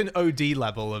 he took an OD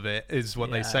level of it, is what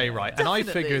they say, right? And I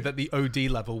Definitely. figure that the OD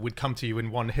level would come to you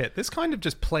in one hit. This kind of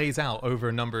just plays out over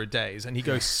a number of days, and he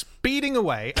goes speeding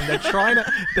away, and they're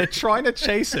trying to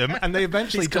chase him, and they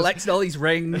eventually He's collecting all these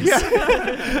rings.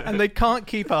 and they can't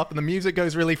keep up, and the music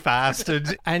goes really fast,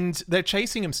 and they're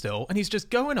chasing him still, and he's just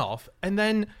going off, and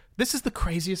then. This is the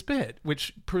craziest bit,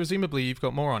 which presumably you've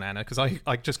got more on, Anna, because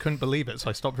I just couldn't believe it, so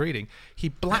I stopped reading. He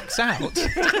blacks out.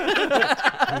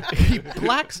 He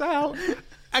blacks out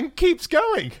and keeps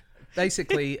going.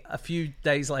 Basically, a few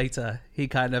days later, he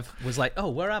kind of was like, "Oh,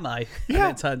 where am I?" Yeah.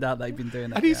 And it turned out they'd been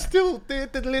doing it. And he's still... I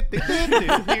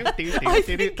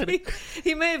think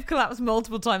he may have collapsed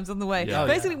multiple times on the way. Yeah.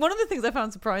 Basically, one of the things I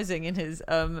found surprising in his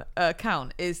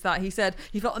account is that he said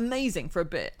he felt amazing for a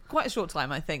bit, quite a short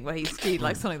time, I think, where he skied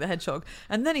like Sonic the Hedgehog.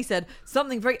 And then he said,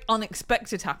 something very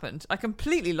unexpected happened. I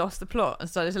completely lost the plot and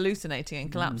started hallucinating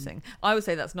and collapsing. I would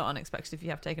say that's not unexpected if you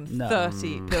have taken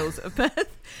 30 pills of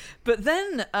meth. But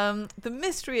then the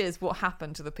mystery is what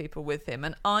happened to the people with him.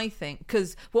 And I think,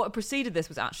 because what preceded this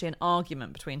was actually an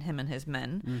argument between him and his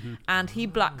men, and he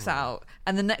blacks out,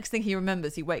 and the next thing he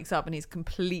remembers, he wakes up and he's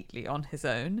completely on his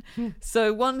own.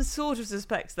 So one sort of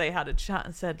suspects they had a chat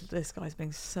and said, this guy's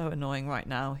being so annoying right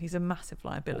now. He's a massive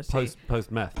liability.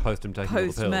 Post meth, post him taking all the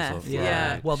pills. Post-meth, or-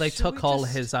 yeah. Well, they Shall took we all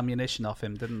just- his ammunition off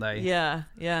him, didn't they? Yeah,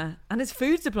 and his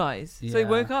food supplies. So he Yeah.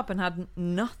 woke up and had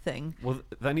nothing. Well,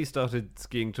 then he started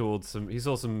skiing towards some. He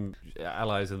saw some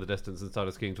allies in the distance and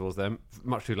started skiing towards them.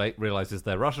 Much too late, realizes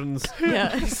they're Russians. Yeah.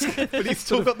 But he's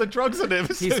still got the drugs on him.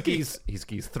 He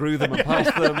skis through them and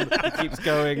past them. He keeps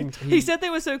going. He said they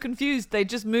were so confused they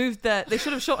just moved they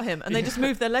should have shot him and they just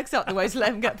moved their legs out the way to let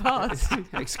him get past.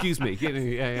 Excuse me.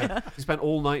 Yeah. He spent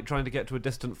all night trying to get to a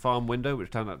distant farm window,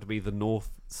 which turned out to be the North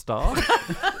Star.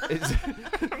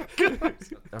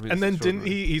 And then didn't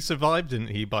he survived, didn't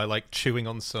he, by chewing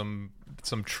on some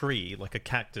tree, like a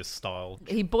cactus style.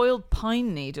 He boiled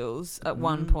pine needles at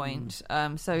one point,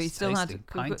 so he still tasty. had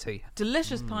Pine tea.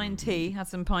 delicious pine tea. Had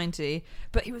some pine tea,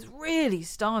 but he was really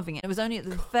starving. It was only at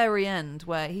the very end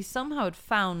where he somehow had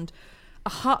found a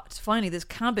hut, finally this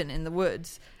cabin in the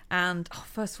woods. And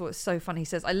first of all, it's so funny. He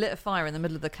says, I lit a fire in the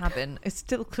middle of the cabin. It's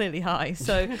still clearly high,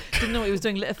 so didn't know what he was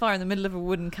doing. Lit a fire in the middle of a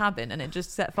wooden cabin, and it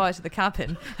just set fire to the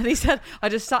cabin. And he said, I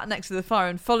just sat next to the fire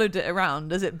and followed it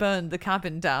around as it burned the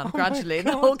cabin down gradually, and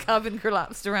the whole cabin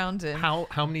collapsed around him.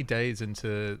 How many days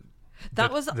into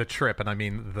the trip? And I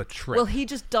mean the trip. Well, he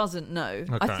just doesn't know.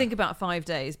 I Okay. think about 5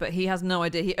 days, but he has no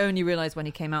idea. He only realised when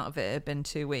he came out of it had been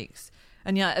 2 weeks.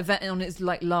 And on his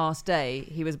last day,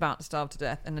 he was about to starve to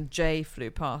death, and a jay flew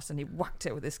past, and he whacked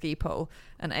it with his ski pole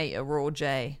and ate a raw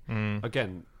jay.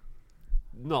 Again,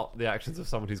 not the actions of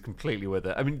someone who's completely with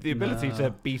it. I mean, the ability to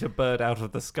beat a bird out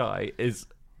of the sky is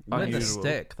With a unusual.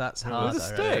 stick, that's hard. With a I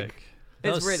stick. think.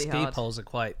 It's Those really ski hard. poles are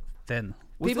quite thin.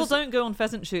 People don't go on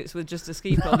pheasant shoots with just a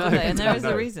ski pole, do they? And there is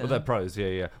a reason. Well, they're pros,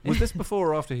 yeah. Was this before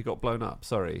or after he got blown up?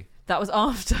 Sorry. That was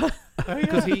after.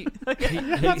 Because he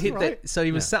So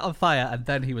he was set on fire, and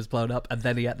then he was blown up, and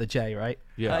then he ate the J, right?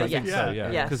 Yeah, I think yes. so,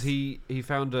 yeah. Yes. Because he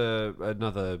found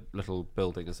another little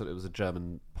building. I thought it was a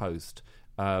German post.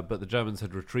 But the Germans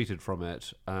had retreated from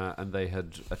it, and they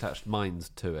had attached mines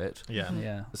to it.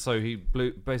 Yeah. So he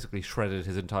basically shredded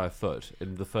his entire foot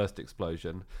in the first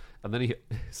explosion, and then he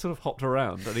sort of hopped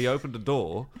around, and he opened a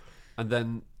door, and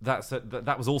then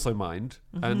that was also mined.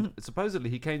 And supposedly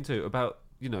he came to about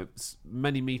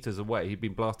many meters away. He'd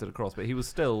been blasted across, but he was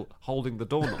still holding the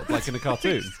doorknob like in a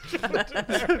cartoon.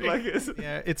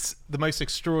 It's the most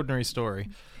extraordinary story.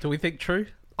 Do we think true?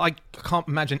 I can't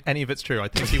imagine any of it's true. I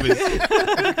think he was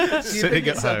sitting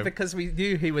at home. Because we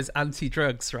knew he was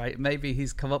anti-drugs, right? Maybe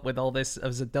he's come up with all this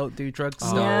as a don't do drugs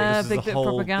stuff. Yeah, this is big a bit whole,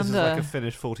 propaganda. This is like a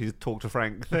Finnish 40s talk to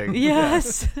Frank thing.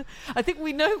 Yes. I think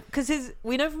we know, because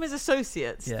we know from his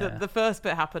associates Yeah. that the first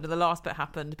bit happened and the last bit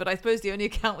happened, but I suppose the only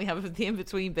account we have of the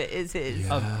in-between bit is his.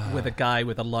 With a guy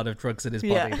with a lot of drugs in his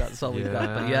body. Yeah. That's all we've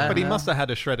got. But Yeah. But he must have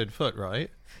had a shredded foot, right?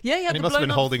 Yeah, And he must have been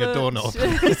holding a doorknob.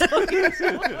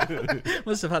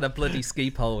 Must have had a bloody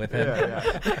ski pole with him.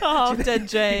 Oh, dead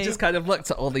Jay. He just kind of looked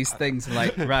at all these things and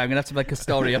like, right, I'm gonna have to make a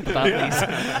story up about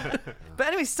these. But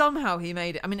anyway, somehow he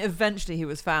made it. I mean, eventually he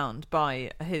was found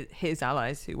by his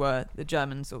allies, who were the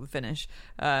Germans or the Finnish,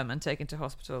 and taken to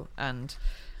hospital. And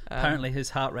Apparently, his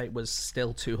heart rate was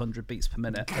still 200 beats per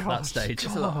minute at that stage.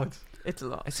 it's a lot. It's a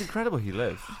lot. It's incredible he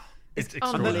lived. It's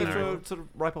And then extraordinary. for sort of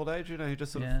ripe old age, he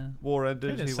just sort Yeah. of war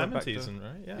ended. In his He went back 70s, to,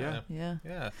 right? Yeah. Yeah.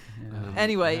 Yeah. Yeah.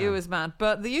 Anyway, it was mad.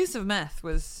 But the use of meth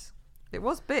was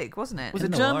big, wasn't it? Was The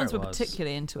it? Germans In the were war it was.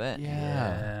 particularly into it.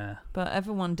 Yeah. But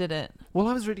everyone did it. Well,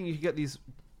 I was reading you could get these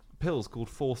pills called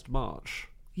forced march,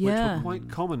 which Yeah. were quite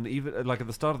common even like at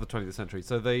the start of the 20th century.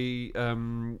 So they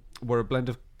were a blend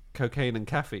of cocaine and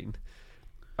caffeine.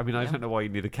 I mean, I don't know why you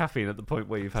need a caffeine at the point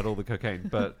where you've had all the cocaine,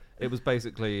 but it was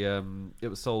basically it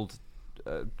was sold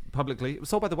publicly. It was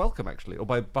sold by the Wellcome, actually, or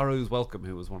by Burroughs Wellcome,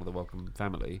 who was one of the Wellcome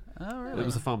family. Oh, really? It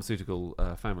was a pharmaceutical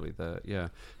family there, yeah.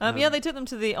 Yeah, they took them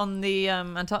to on the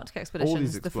Antarctic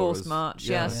expeditions, the explorers. Forced March.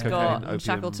 Yeah, Yeah, cocaine, Scott, opium.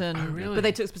 Shackleton. Oh, really? But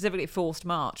they took specifically Forced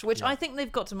March, which I think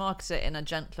they've got to market it in a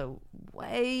gentler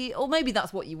way. Or maybe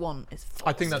that's what you want. Is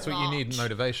I think that's forced what you need, march.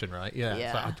 motivation, right? Yeah.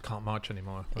 It's like, Yeah. I can't march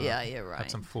anymore. Yeah, you're right.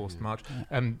 Have some forced march.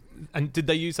 And did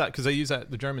they use that? Because they use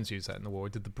that. The Germans use that in the war.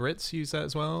 Did the Brits use that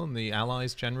as well? And the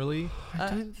Allies generally? I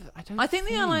think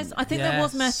the Allies. I think there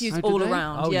was meth used Oh, did all they?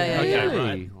 around. Oh, yeah, yeah. yeah, Okay, yeah.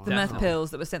 right. The meth Definitely.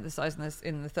 pills that were synthesized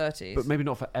in the 30s. But maybe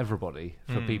not for everybody,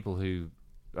 for people who...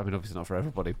 I mean, obviously not for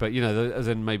everybody, but, as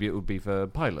in maybe it would be for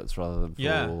pilots rather than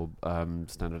for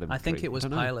standard infantry. I think it was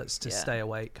don't know. pilots to Yeah. stay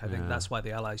awake. I think Yeah. that's why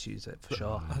the Allies use it for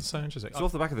sure. That's so interesting. So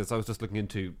off the back of this, I was just looking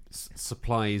into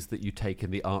supplies that you take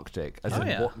in the Arctic, as Oh, in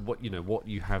yeah. what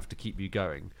you have to keep you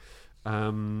going,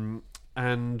 and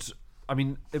I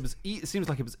mean it seems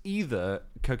like it was either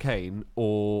cocaine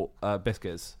or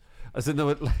biscuits, as in there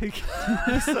were like.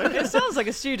 It sounds like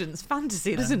a student's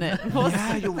fantasy, doesn't it?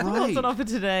 Yeah, you're What's right. on offer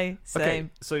today? Same. Okay,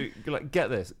 so get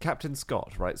this, Captain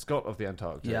Scott, right? Scott of the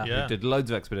Antarctic, Yeah. Yeah. who did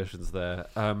loads of expeditions there.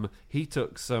 He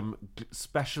took some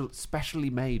specially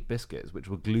made biscuits, which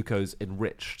were glucose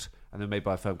enriched, and they're made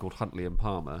by a firm called Huntley and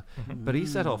Palmer. But he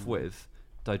set off with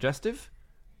digestive,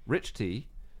 rich tea,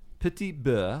 petit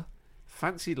beurre,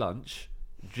 fancy lunch,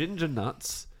 ginger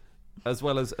nuts, as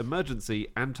well as emergency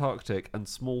Antarctic and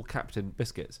small Captain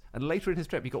biscuits. And later in his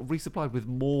trip, he got resupplied with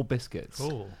more biscuits.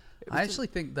 Cool. I actually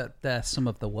think that they're some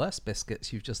of the worst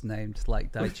biscuits you've just named,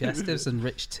 like digestives and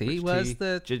rich tea. Rich Where's tea,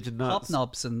 the ginger nuts.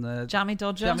 hobnobs and the Jammy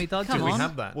Dodger. Jammy Dodger. Come Did we on.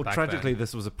 have that? Well, back tragically, then?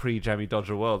 this was a pre-Jammy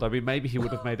Dodger world. I mean, maybe he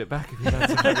would have made it back if he'd had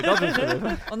some Jammy Dodgers with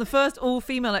him. On the first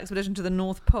all-female expedition to the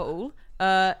North Pole,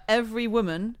 every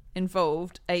woman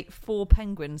involved ate 4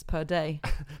 penguins per day.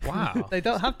 Wow. They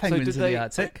don't have penguins did in they- the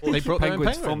Arctic. They brought their own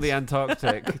penguins from penguins. the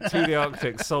Antarctic to the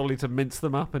Arctic solely to mince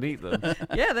them up and eat them.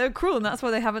 Yeah, they're cruel, and that's why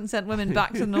they haven't sent women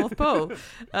back to the North Pole.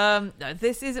 No,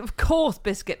 this is, of course,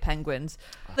 biscuit penguins.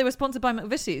 They were sponsored by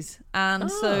McVitie's, and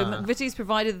so McVitie's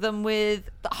provided them with,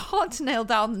 hard to nail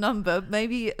down the number,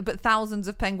 but thousands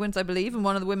of penguins, I believe, and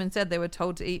one of the women said they were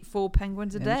told to eat 4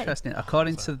 penguins a day. Interesting.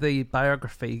 According to the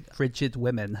biography Frigid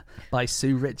Women by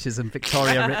Sue Riches and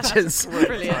Victoria Riches.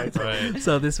 Brilliant. Right.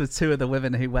 So this was 2 of the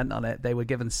women who went on it. They were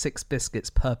given 6 biscuits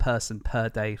per person per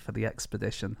day for the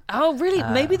expedition. Oh, really?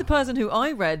 Maybe the person who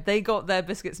I read, they got their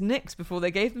biscuits nicked before they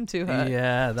gave them to her.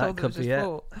 Yeah, that Told them it could was be just it.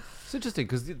 4. It's interesting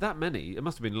because that many, it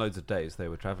must have been loads of days they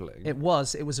were travelling. It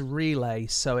was a relay,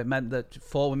 so it meant that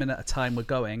 4 women at a time were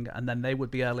going, and then they would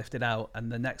be airlifted out,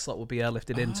 and the next lot would be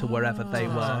airlifted into wherever they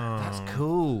were. That's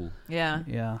cool. Yeah.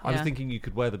 Yeah. I was Yeah. thinking you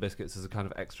could wear the biscuits as a kind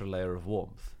of extra layer of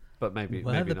warmth, but maybe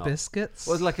Where maybe the not. biscuits?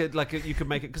 Well, you could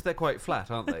make it because they're quite flat,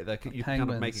 aren't they? You can kind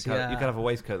of make it. Penguins, You could have a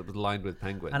waistcoat that was lined with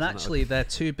penguins. and that actually, they're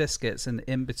 2 biscuits, and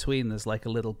in between there's like a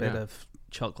little bit Yeah. of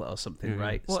chocolate or something, Mhm.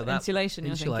 right? What insulation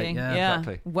you're insulate, thinking? yeah.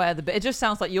 Exactly. Where the it just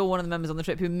sounds like you're one of the members on the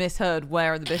trip who misheard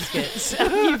where are the biscuits.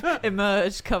 And you've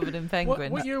emerged covered in penguins.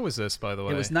 What year was this, by the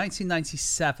way? It was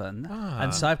 1997, Ah.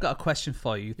 and so I've got a question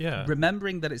for you. Yeah.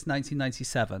 Remembering that it's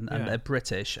 1997 and Yeah. they're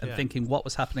British, and Yeah. thinking what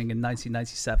was happening in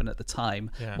 1997 at the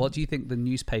time, Yeah. what do you think the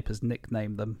newspapers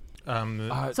nicknamed them?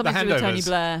 the Something to do with Tony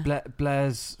handovers. Blair.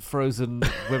 Blair's frozen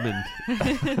women.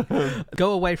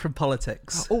 Go away from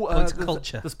politics. Go into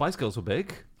culture. The Spice Girls were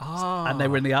big. And they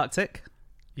were in the Arctic.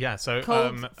 Yeah, so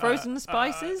Cold frozen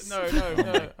spices? No.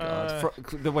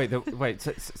 Wait.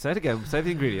 Say it again. Say the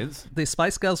ingredients. The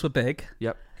Spice Girls were big.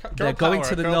 Yep. They're going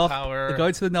to the girl north. power. They're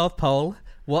going to the North Pole.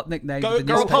 What nickname? Go- did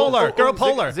the girl newspaper- polar. Girl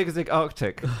polar. Zig Zig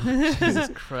Arctic. Jesus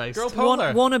Christ. Girl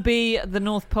polar. Wanna be the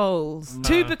North Poles.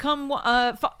 2 become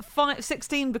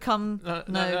 16 become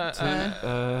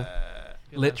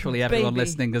Literally everyone Baby.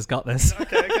 listening has got this.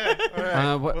 Okay. All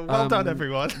right. well done,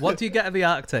 everyone. What do you get in the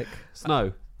Arctic?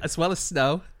 Snow. As well as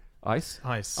snow, Ice.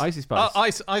 Ice. Icy Spice.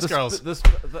 Ice The girls.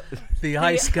 the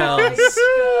Ice Girls.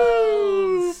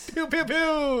 Pew pew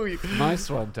pew. Nice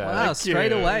one, Dad. Wow,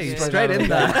 straight away. Yeah. Straight in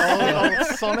there. Old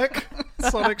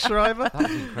Sonic Shriver. That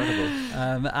was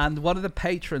incredible. And one of the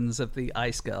patrons of the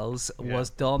Ice Girls was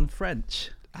Dawn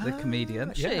French, the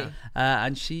comedian. yeah.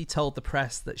 And she told the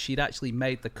press that she'd actually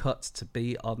made the cut to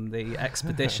be on the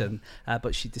expedition,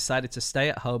 but she decided to stay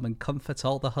at home and comfort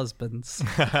all the husbands.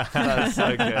 That's so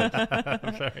good.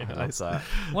 Very nice.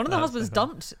 One of the husbands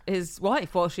dumped his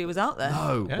wife while she was out there.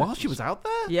 No, Yeah. while she was out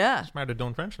there? Yeah. Married to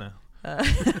Dawn French now.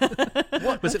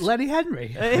 Was it Lenny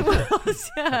Henry? It was,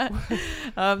 yeah.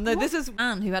 No, this is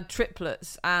Anne who had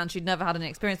triplets and she'd never had any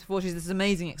experience before. She's this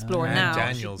amazing explorer Anne now.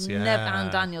 Daniels, She'd yeah.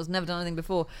 Anne Daniels, never done anything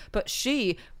before. But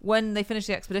she, when they finished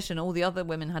the expedition, all the other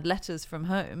women had letters from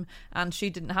home and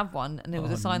she didn't have one. And it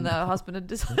was a sign that her husband had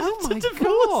decided Oh my to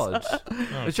divorce god!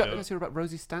 Oh, Did you God. guys hear about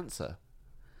Rosie Stancer?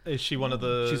 Is she one of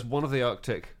the? She's one of the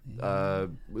Arctic,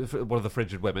 one of the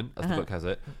frigid women, as the book has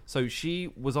it. So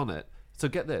she was on it. So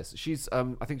get this, she's I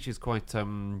think she's quite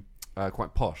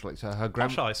posh. Like her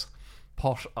Posh Ice.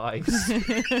 posh ice.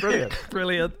 Brilliant.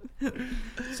 Brilliant.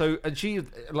 So and she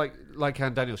like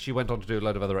Anne Daniels, she went on to do a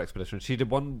load of other expeditions. She did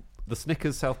the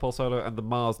Snickers South Pole Solo and the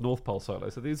Mars North Pole Solo.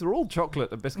 So these are all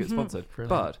chocolate and biscuit sponsored.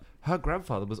 But her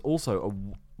grandfather was also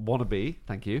a wannabe,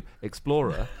 thank you,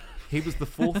 explorer. He was the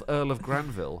 4th Earl of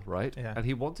Granville, right? Yeah. And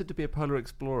he wanted to be a polar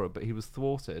explorer, but he was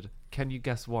thwarted. Can you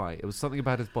guess why? It was something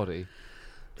about his body.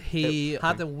 He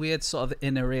had a weird sort of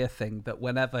inner ear thing that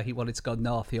whenever he wanted to go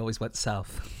north, he always went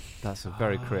south. That's a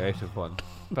very creative one.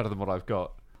 Better than what I've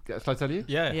got. Shall I tell you?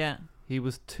 Yeah. Yeah. He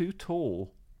was too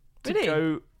tall to Really?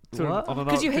 go What? on an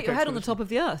Because you hit Arctic your head on the top of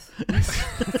the earth.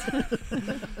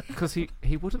 Because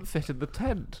he wouldn't fit in the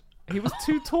tent. He was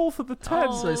too tall for the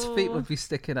tent. So his feet would be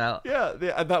sticking out. Yeah,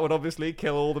 and that would obviously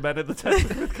kill all the men in the tent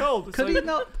with cold. Could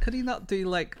he not do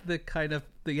like the kind of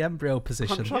the embryo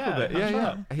position? Hunch up a bit. hunch Yeah.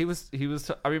 up. He was.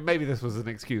 I mean, maybe this was an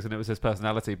excuse and it was his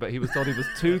personality, but he was told he was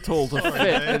too tall to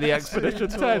fit in the expedition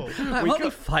tent. I'm We only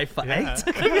could-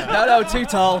 5'8". No, too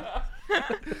tall.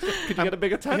 Could you get a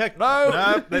bigger tent? Yeah,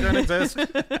 no, they don't exist.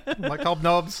 Like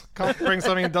hobnobs. Can't bring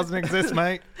something that doesn't exist,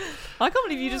 mate. I can't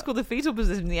believe you just called the fetal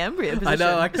position the embryo position. I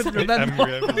know, I couldn't remember.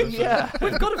 Embryo position. Yeah.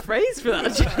 We've got a phrase for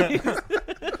that.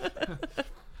 Jeez.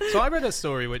 So I read a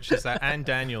story which is that Anne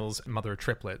Daniels, mother of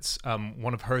triplets,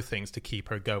 one of her things to keep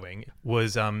her going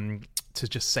was to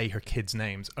just say her kids'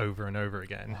 names over and over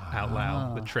again out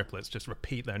loud. The triplets just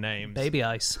repeat their names. Baby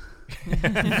ice.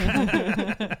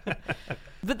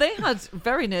 But they had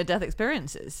very near-death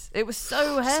experiences. It was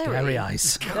so hairy. Scary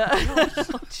ice.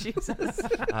 Oh, Jesus.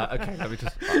 Okay, let me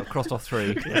just. I've crossed off 3.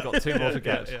 We've got 2 more to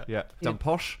get. yeah. Done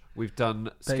posh. We've done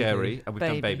scary, and we've done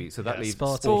Baby. baby. So that Yeah, leaves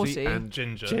sporty. sporty and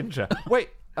Ginger. Ginger. Wait.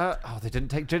 They didn't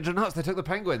take ginger nuts. They took the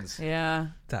penguins. Yeah.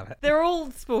 Damn it. They're all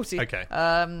sporty. Okay.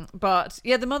 But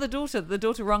yeah, the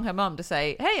daughter rung her mum to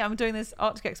say, hey, I'm doing this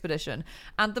Arctic expedition.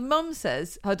 And the mum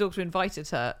says her daughter invited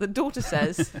her. The daughter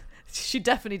says she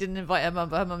definitely didn't invite her mum,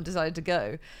 but her mum decided to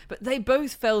go. But they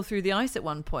both fell through the ice at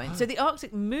one point. So the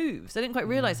Arctic moves. They didn't quite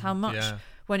realise how much Yeah.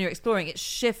 when you're exploring, it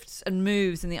shifts and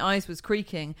moves, and the ice was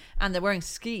creaking, and they're wearing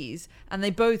skis, and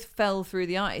they both fell through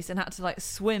the ice and had to like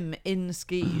swim in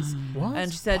skis. What?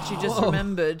 And she said she just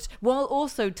remembered, while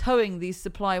also towing these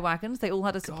supply wagons. They all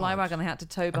had a supply wagon they had to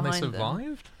tow And they behind them.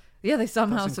 survived? Yeah, they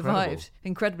somehow That's incredible. survived.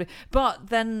 Incredibly. But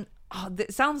then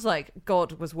it sounds like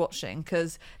God was watching,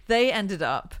 because they ended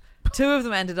up, two of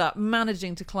them ended up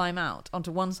managing to climb out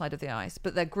onto one side of the ice,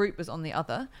 but their group was on the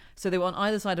other. So they were on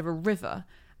either side of a river,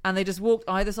 and they just walked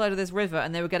either side of this river,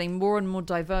 and they were getting more and more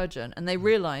divergent, and they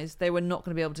realised they were not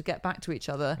going to be able to get back to each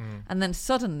other. And then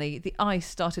suddenly the ice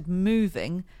started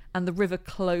moving, and the river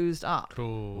closed up,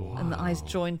 Cool. and the ice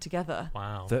joined together.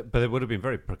 Wow. But it would have been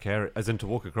very precarious. As in, to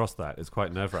walk across that is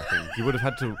quite nerve-wracking. You would have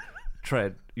had to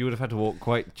tread. You would have had to walk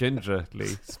quite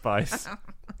gingerly. Spice.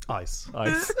 Ice.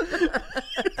 Ice.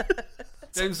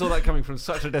 James saw that coming from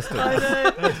such a distance.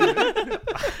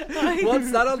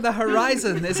 What's that on the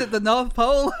horizon? Is it the North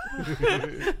Pole?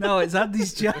 No, it's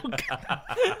Andy's joke.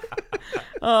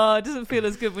 Oh, it doesn't feel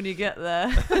as good when you get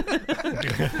there.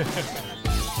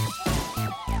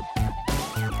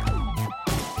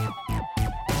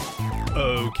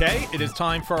 Okay, it is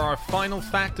time for our final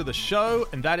fact of the show,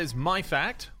 and that is my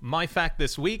fact. My fact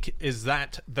this week is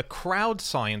that the crowd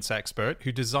science expert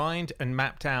who designed and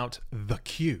mapped out the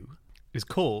Q is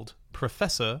called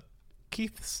Professor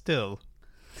Keith Still.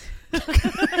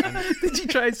 Did you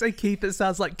try and say keep? It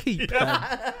sounds like keep.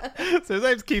 So his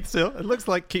name's Keith Still. It looks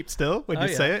like keep still when Oh, you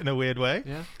yeah. say it in a weird way.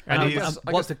 Yeah. And I he's, guess-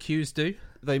 What do Qs do?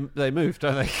 They move,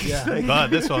 don't they? Yeah. but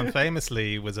this one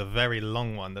famously was a very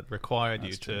long one that required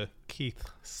you to Keith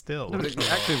Still. No, but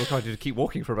it actually required you to keep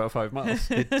walking for about 5 miles.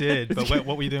 It did, but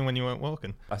what were you doing when you weren't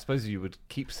walking? I suppose you would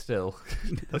keep still.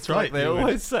 That's Like right. they you would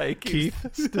always say. Keith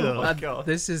Still. Oh my God.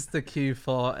 This is the cue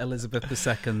for Elizabeth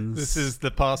II's. This is the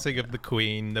passing of the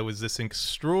Queen. There was this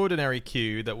extraordinary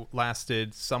queue that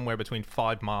lasted somewhere between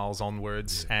 5 miles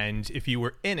onwards. And if you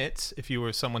were in it, if you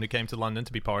were someone who came to London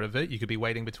to be part of it, you could be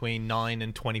waiting between 9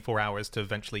 and 24 hours to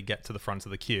eventually get to the front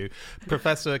of the queue.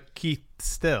 Professor Keith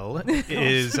Still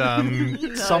is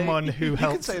someone who You can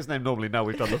helps. say his name normally now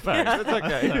we've done the facts. It's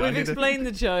okay. We've explained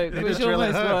the joke, which just really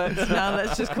almost hurt. works. Now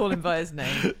let's just call him by his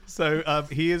name. So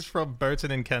he is from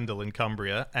Burton and Kendal in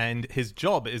Cumbria, and his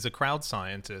job is a crowd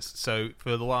scientist. So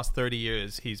for the last 30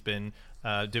 years, he's been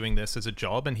doing this as a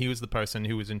job, and he was the person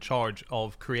who was in charge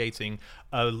of creating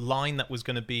a line that was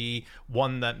going to be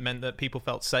one that meant that people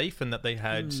felt safe and that they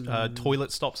had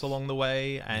toilet stops along the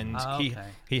way, and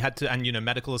he had to, and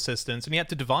medical assistance, and he had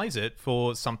to devise it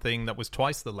for something that was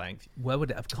twice the length. Where would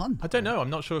it have gone? I don't know. I'm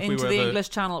not sure if Into we were the English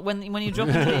Channel. When you drop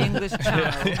into the English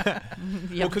Channel,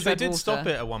 Well, because they did stop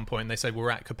it at one point, and they said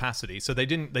we're at capacity, so they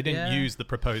didn't Yeah. use the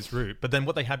proposed route. But then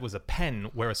what they had was a pen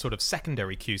where a sort of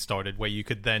secondary queue started, where you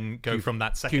could then go from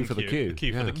that second for the queue.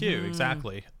 queue for Yeah. the queue,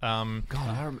 exactly. God,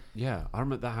 I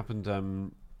remember that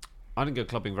happened. I didn't go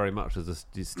clubbing very much as a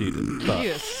student. But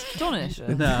You astonish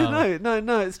us.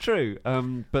 no, it's true.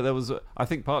 But there was, I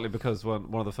think, partly because one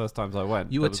of the first times I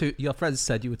went, You were there was- too. Your friends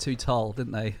said you were too tall,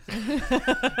 didn't they?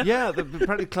 Yeah, the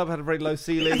apparently club had a very low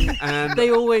ceiling, and They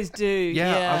always do.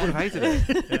 yeah, I would have hated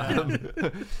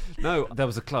it. No, there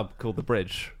was a club called the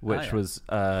Bridge, which yeah. was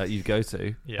you'd go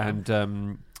to, Yeah.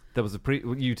 and there was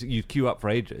you'd queue up for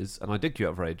ages, and I did queue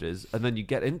up for ages, and then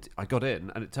I got in,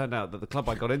 and it turned out that the club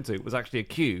I got into was actually a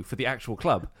queue for the actual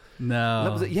club. No.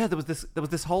 That was it. Yeah, there was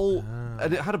this whole,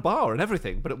 and it had a bar and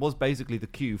everything, but it was basically the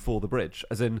queue for the Bridge,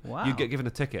 as in Wow. you'd get given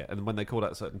a ticket, and when they called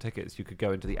out certain tickets, you could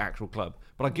go into the actual club.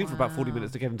 But I queued for about 40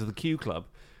 minutes to get into the queue club,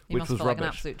 You which must was feel like an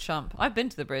rubbish. absolute chump. I've been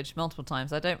to the Bridge multiple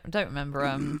times. I don't remember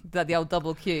the old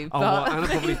double queue. Oh, But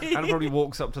well, Anna probably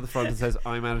walks up to the front and says,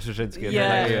 "I'm Anna Szynski." and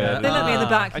yeah, they're like, they let me in the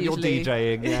back and usually. you're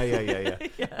DJing.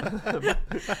 Yeah.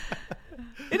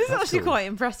 It is actually cool. quite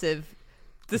impressive.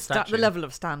 The statue. level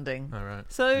of standing. All right.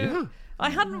 So Yeah. I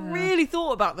hadn't really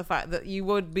thought about the fact that you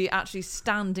would be actually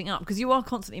standing up, because you are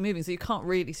constantly moving, so you can't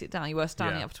really sit down. You were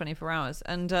standing Yeah. up for 24 hours.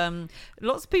 And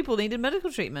lots of people needed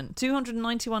medical treatment.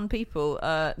 291 people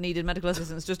needed medical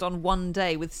assistance just on one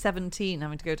day, with 17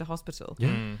 having to go to hospital.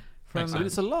 Mm. From I mean,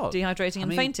 it's a lot. dehydrating and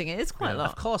mean, fainting. It is quite a Of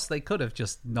lot. course, they could have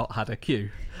just not had a queue.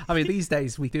 I mean, these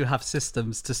days we do have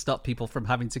systems to stop people from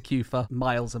having to queue for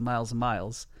miles and miles and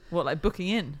miles. What, like booking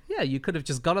in? Yeah, you could have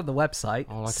just gone on the website,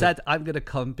 Oh, like said, I'm going to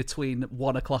come between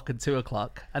 1 o'clock and 2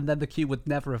 o'clock, and then the queue would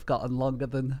never have gotten longer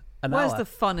than an Where's hour. the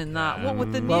fun in that? What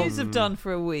would the Well, news have done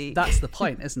for a week? That's the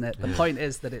point, isn't it? The point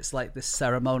is that it's like this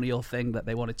ceremonial thing that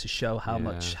they wanted to show how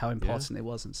important it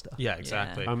was and stuff. Yeah,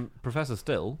 exactly. Professor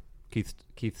Still, Keith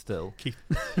Still, Keith.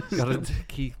 got into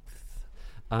Keith.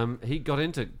 He got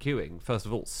into queuing first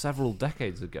of all several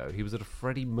decades ago. He was at a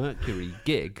Freddie Mercury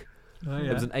gig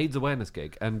It was an AIDS awareness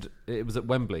gig, and it was at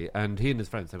Wembley. And he and his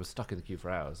friends, they were stuck in the queue for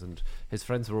hours, and his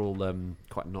friends were all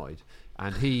quite annoyed.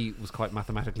 And he was quite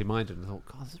mathematically minded and thought,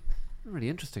 God, this is really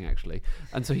interesting, actually.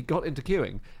 And so he got into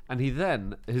queuing, and he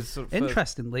then his sort of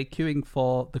Interestingly, queuing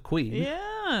for the Queen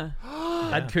Yeah.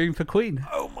 and queuing for Queen.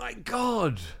 Oh my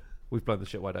God! We've blown the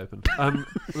shit wide open.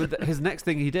 His next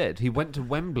thing he did, he went to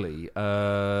Wembley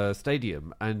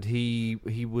Stadium, and he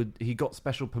got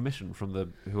special permission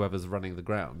from whoever's running the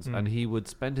grounds, and he would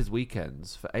spend his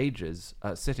weekends for ages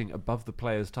sitting above the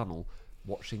players' tunnel,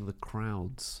 watching the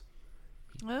crowds.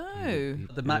 Oh.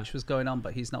 The match was going on,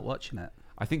 but he's not watching it.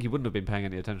 I think he wouldn't have been paying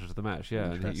any attention to the match.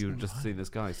 Yeah, and you Interesting. would just seen this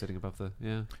guy sitting above the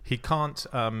He can't.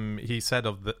 He said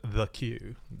of the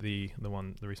queue, the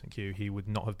recent queue, he would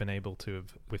not have been able to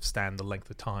withstand the length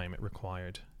of time it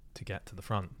required to get to the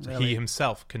front. So Really? he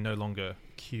himself can no longer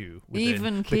queue within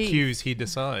Even the queue. queues he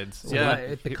decides.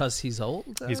 Why? Because he's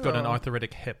old. He's got an or-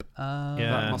 arthritic hip. That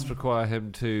Yeah. must require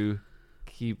him to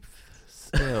keep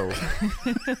still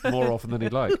more often than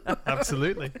he'd like.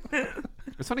 Absolutely.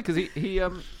 It's funny because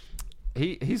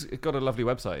he's got a lovely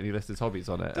website and he lists his hobbies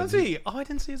on it. Does and he? Oh, I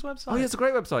didn't see his website. Oh, he has a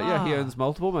great website. Yeah, he Ah. owns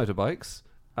multiple motorbikes,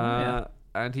 yeah.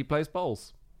 and he plays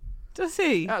bowls. Does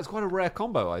he? Yeah, it's quite a rare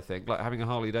combo, I think, like having a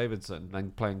Harley Davidson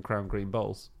and playing Crown Green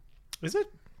bowls. Is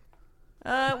it?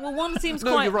 Well, one seems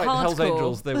No, quite you're right. hardcore. Hells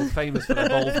Angels, they were famous for their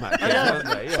bowls matches, weren't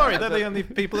they? Yeah. Sorry, they're the only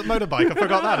people at Motorbike. I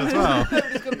forgot that as well.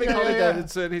 He's got a big Harley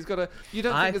Davidson. He's got a. You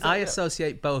don't think it's I like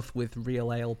associate both with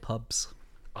real ale pubs.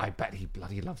 I bet he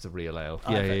bloody loves a real ale.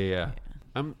 I bet. Yeah.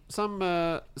 Some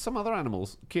other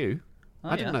animals. Q.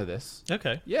 I didn't yeah. know this.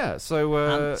 Okay. Yeah. So.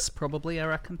 Ants, probably, I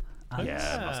reckon. Ants.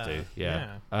 Yeah, must do.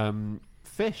 Yeah.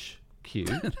 Fish. Q.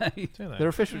 Do they? There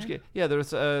are fish which get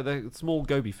they're small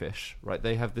goby fish, right?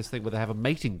 They have this thing where they have a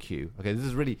mating queue. Okay, this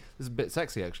is a bit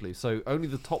sexy actually. So only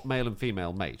the top male and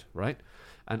female mate, right?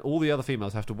 And all the other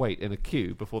females have to wait in a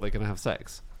queue before they can have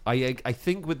sex. I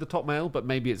think with the top male, but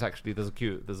maybe it's actually there's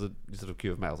a sort of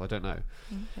queue of males. I don't know.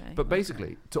 Okay. But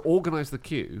basically, to organise the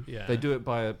queue, Yeah. they do it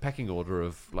by a pecking order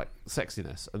of like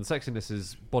sexiness, and sexiness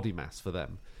is body mass for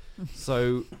them.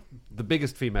 So the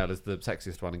biggest female is the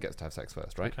sexiest one and gets to have sex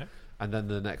first, right? Okay. And then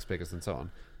the next biggest, and so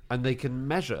on. And they can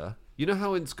measure. You know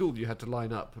how in school you had to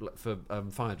line up for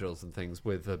fire drills and things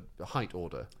with a height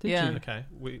order. Yeah. Okay.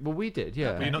 Well, we did,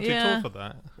 yeah. Were you not too Yeah. tall for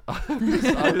that?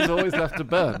 I was always left to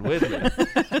burn, weirdly.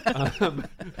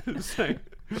 So,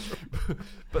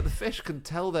 but the fish can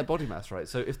tell their body mass, right?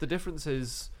 So if the difference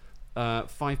is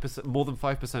 5%, more than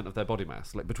 5% of their body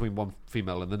mass, like between one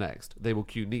female and the next, they will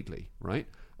queue neatly, right?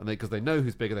 And because they know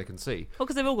who's bigger, they can see. Well,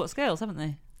 because they've all got scales, haven't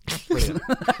they? Brilliant.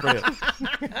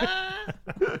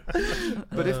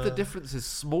 But if the difference is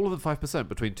smaller than 5%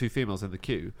 between two females in the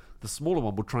queue, the smaller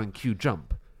one will try and queue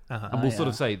jump. And we'll sort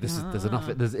of say, there's enough.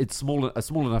 It's a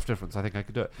small enough difference. I think I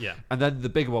could do it. Yeah. And then the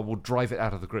bigger one will drive it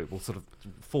out of the group. We'll sort of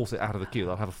force it out of the queue.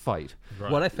 They'll have a fight.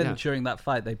 Right. What if Yeah. during that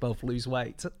fight they both lose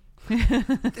weight?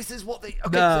 This is what they.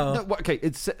 Okay, No. okay.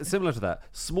 It's similar to that.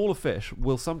 Smaller fish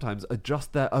will sometimes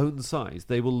adjust their own size.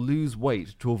 They will lose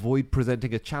weight to avoid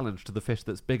presenting a challenge to the fish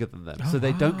that's bigger than them. So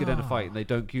they don't get in a fight and they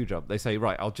don't queue jump. They say,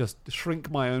 right, I'll just shrink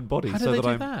my own body How so do they that do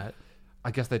I'm. that? I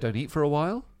guess they don't eat for a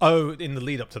while. Oh, in the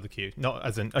lead up to the queue, not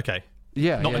as in okay.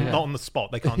 Yeah, Not yeah. on the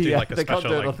spot. They can't do Yeah, like a they can't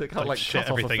special do it, like, they can't, like, shit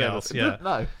cut off a everything fin or else. something.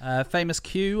 Yeah. No. Famous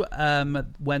queue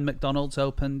when McDonald's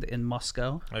opened in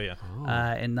Moscow Oh yeah.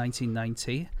 in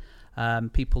 1990.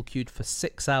 People queued for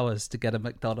 6 hours to get a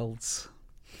McDonald's.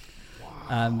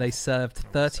 They served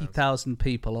 30,000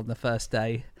 people on the first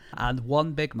day, and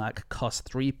one Big Mac cost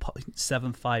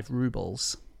 3.75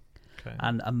 rubles. Okay.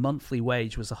 And a monthly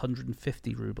wage was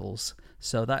 150 rubles.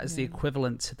 So that is the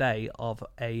equivalent today of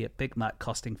a Big Mac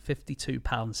costing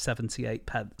 £52.78.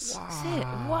 That's it.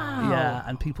 Wow. Yeah,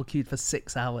 and people queued for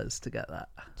 6 hours to get that.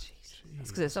 That's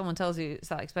because if someone tells you it's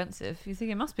that expensive, you think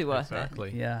it must be worth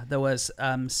Exactly. Yeah, there was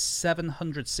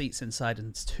 700 seats inside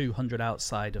and 200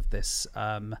 outside of this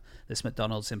this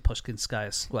McDonald's in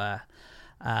Pushkinskaya Square.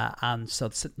 And so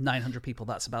 900 people,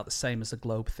 that's about the same as the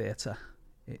Globe Theatre.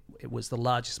 It was the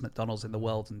largest McDonald's in the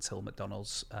world until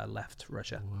McDonald's left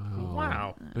Russia.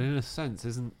 Wow. But in a sense,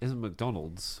 isn't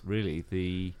McDonald's really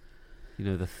the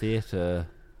theatre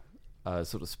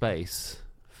sort of space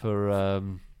for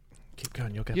Keep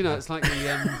going. You'll get You know, there. it's like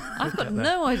the I've got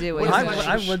no idea what Well, you're it's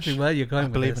saying. I'm wondering where you're going I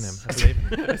with believe in him. this. I believe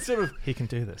in him. it's sort of, He can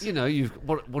do this. you know,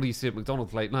 what do you see at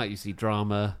McDonald's late night? You see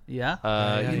drama. Yeah.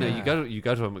 Yeah, You know, yeah. you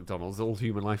go to a McDonald's, all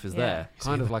human life is Yeah. there,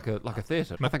 kind of like a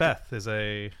theatre. Macbeth is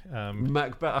a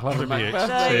Macbeth. I love tribute Macbeth.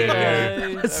 There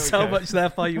you go. There's so much there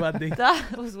for you, Andy.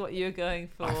 That was what you were going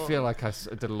for. I feel like I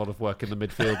did a lot of work in the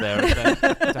midfield there, and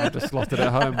then Dan just slotted it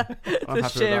home. I'm the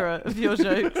happy sharer of your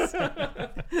jokes.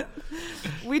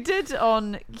 We did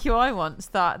on QI once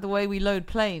that the way we load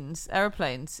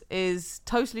aeroplanes, is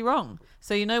totally wrong.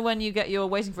 So you know when you're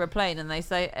waiting for a plane and they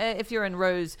say, if you're in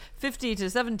rows 50 to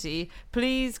 70,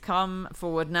 please come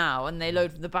forward now, and they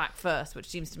load from the back first, which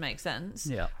seems to make sense.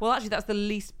 Yeah. Well, actually, that's the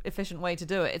least efficient way to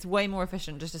do it. It's way more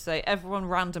efficient just to say, everyone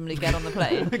randomly get on the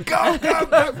plane. Go, go,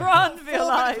 go! Run for your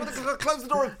lives. Close the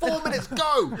door in 4 minutes.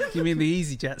 Go! You mean the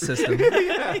EasyJet system?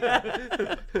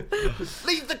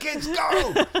 Leave the kids.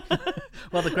 Go!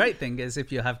 Well, the great thing is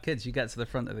if you have kids, you get to the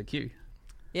front of the queue.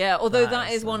 Yeah, although that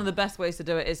That's, is one of the best ways to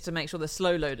do it, is to make sure the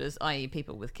slow loaders, i.e.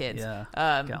 people with kids,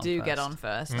 get on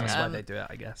first. That's why they do it,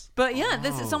 I guess. But yeah,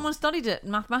 someone studied it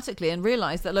mathematically and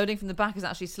realised that loading from the back is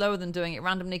actually slower than doing it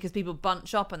randomly, because people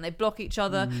bunch up and they block each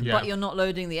other, Yeah. but you're not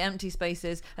loading the empty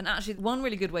spaces. And actually, one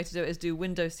really good way to do it is do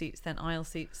window seats, then aisle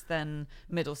seats, then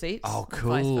middle seats. Oh, and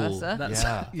vice cool. versa. That's,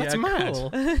 Yeah. That's mad. Cool.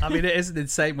 I mean, it is an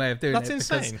insane way of doing That's it.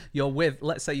 Because insane. you're with,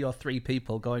 let's say you're 3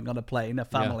 people going on a plane, a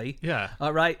family. Yeah.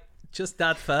 All right, just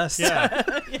dad first. Yeah.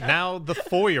 Now the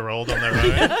 4-year-old on their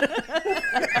own.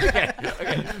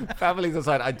 Okay. Families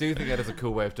aside, I do think that is a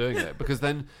cool way of doing it, because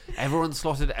then everyone's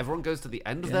slotted, everyone goes to the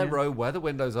end of their row where the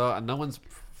windows are, and no one's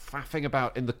faffing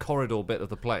about in the corridor bit of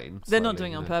the plane. They're not slowly,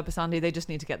 doing it you on know. purpose, Andy. They just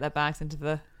need to get their bags into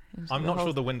the. I'm not sure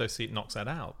holes. the window seat knocks that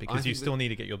out, I because think you still need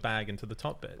to get your bag into the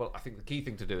top bit. Well, I think the key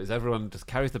thing to do is everyone just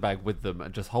carries the bag with them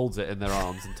and just holds it in their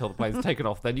arms until the plane's taken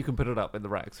off. Then you can put it up in the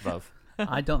racks above.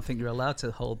 I don't think you're allowed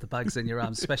to hold the bags in your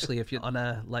arms, especially if you're on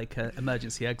a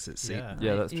emergency exit seat. Yeah.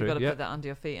 Yeah, that's You've true. got to Yeah. put that under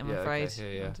your feet, I'm Yeah, okay.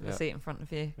 afraid. Yeah, Onto the yeah. seat in front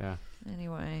of you. Yeah.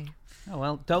 Anyway. Oh,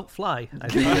 well, don't fly. I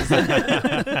think is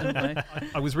the-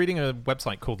 I was reading a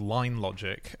website called Line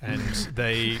Logic, and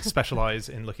they specialize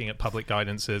in looking at public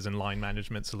guidances and line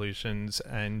management solutions.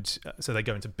 And so they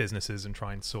go into businesses and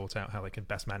try and sort out how they can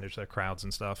best manage their crowds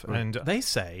and stuff. Right. And they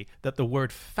say that the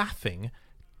word faffing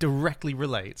directly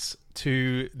relates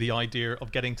to the idea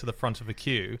of getting to the front of a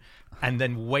queue and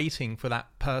then waiting for that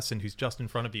person who's just in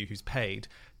front of you, who's paid,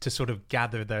 to sort of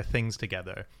gather their things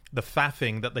together. The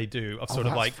faffing that they do of sort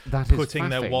of like that is putting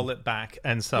their faffing. wallet back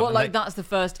and stuff. Well, and like they- that's the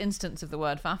first instance of the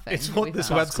word faffing. It's that what we this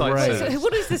found. website great. says. So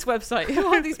what is this website? Who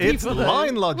are these people? It's though?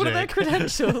 Line What are their Logic.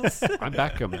 credentials? I'm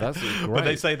Beckham. That's great. But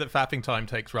they say that faffing time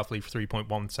takes roughly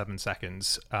 3.17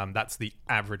 seconds. That's the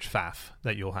average faff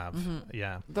that you'll have.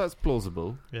 Yeah. That's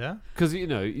plausible. Yeah? Because, you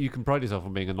know, you can pride yourself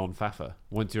on being a non-faffer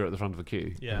once you're at the front of a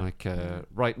queue. Yeah. Like,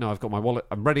 right now I've got my wallet.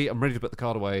 I'm ready to put the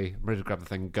card away. I'm ready to grab the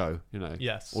thing and go, you know.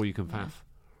 Yes. Or you can faff.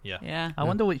 Yeah. Yeah. I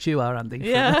wonder which you are, Andy.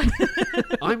 Yeah.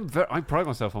 I pride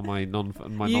myself on my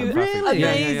non-faffing. You Really?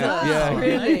 Yeah.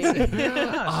 Really?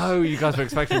 Oh, you guys were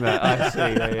expecting that. I see.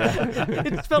 Yeah.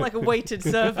 It felt like a weighted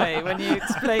survey when you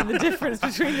explained the difference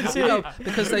between the two. No,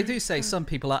 because they do say some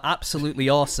people are absolutely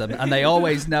awesome and they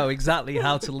always know exactly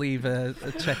how to leave a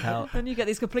checkout. Then you get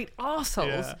these complete arseholes.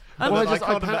 Yeah. And Well, I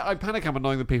can't I panic. I'm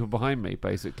annoying the people behind me,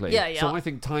 basically. Yeah, yeah. So I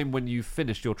think time when you've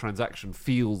finished your transaction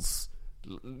feels,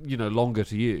 you know, longer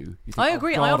to you. You think, I "Oh,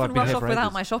 agree. God, I I've often been rush here off for without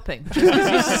ages." my shopping.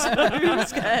 Just so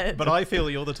scared. But I feel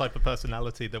you're the type of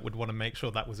personality that would want to make sure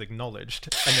that was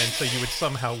acknowledged. And then so you would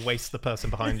somehow waste the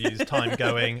person behind you's time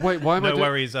going, Wait, why am I no doing-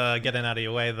 worries, getting out of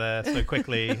your way there so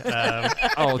quickly.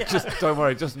 Oh, just don't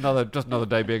worry. Just another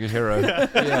day being a hero.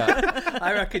 Yeah.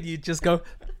 I reckon you'd just go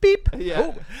beep.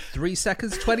 Yeah. Oh, 3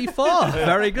 seconds 24.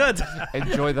 Very good.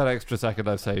 Enjoy that extra second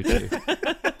I've saved you.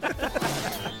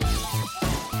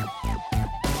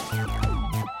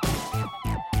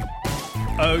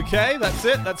 Okay, that's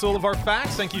it. That's all of our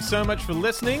facts. Thank you so much for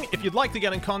listening. If you'd like to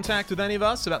get in contact with any of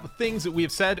us about the things that we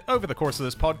have said over the course of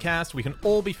this podcast, we can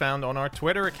all be found on our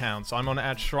Twitter accounts. I'm on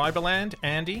 @Schreiberland,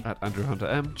 Andy, At Andrew Hunter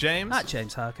M. James, At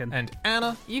James Harkin. and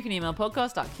Anna. You can email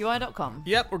podcast@qi.com.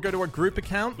 Yep, or go to our group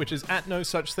account, which is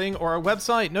 @NoSuchThing, or our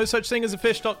website,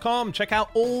 nosuchthingasafish.com. Check out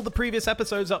all the previous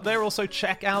episodes up there. Also,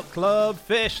 check out Club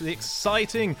Fish, the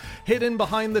exciting, hidden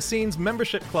behind-the-scenes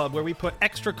membership club where we put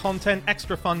extra content,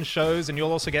 extra fun shows, and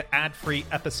you'll also get ad-free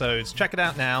episodes. Check it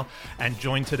out now and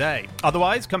join today.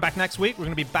 Otherwise, come back next week. We're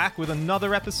going to be back with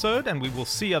another episode, and we will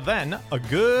see you then. A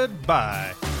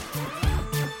goodbye.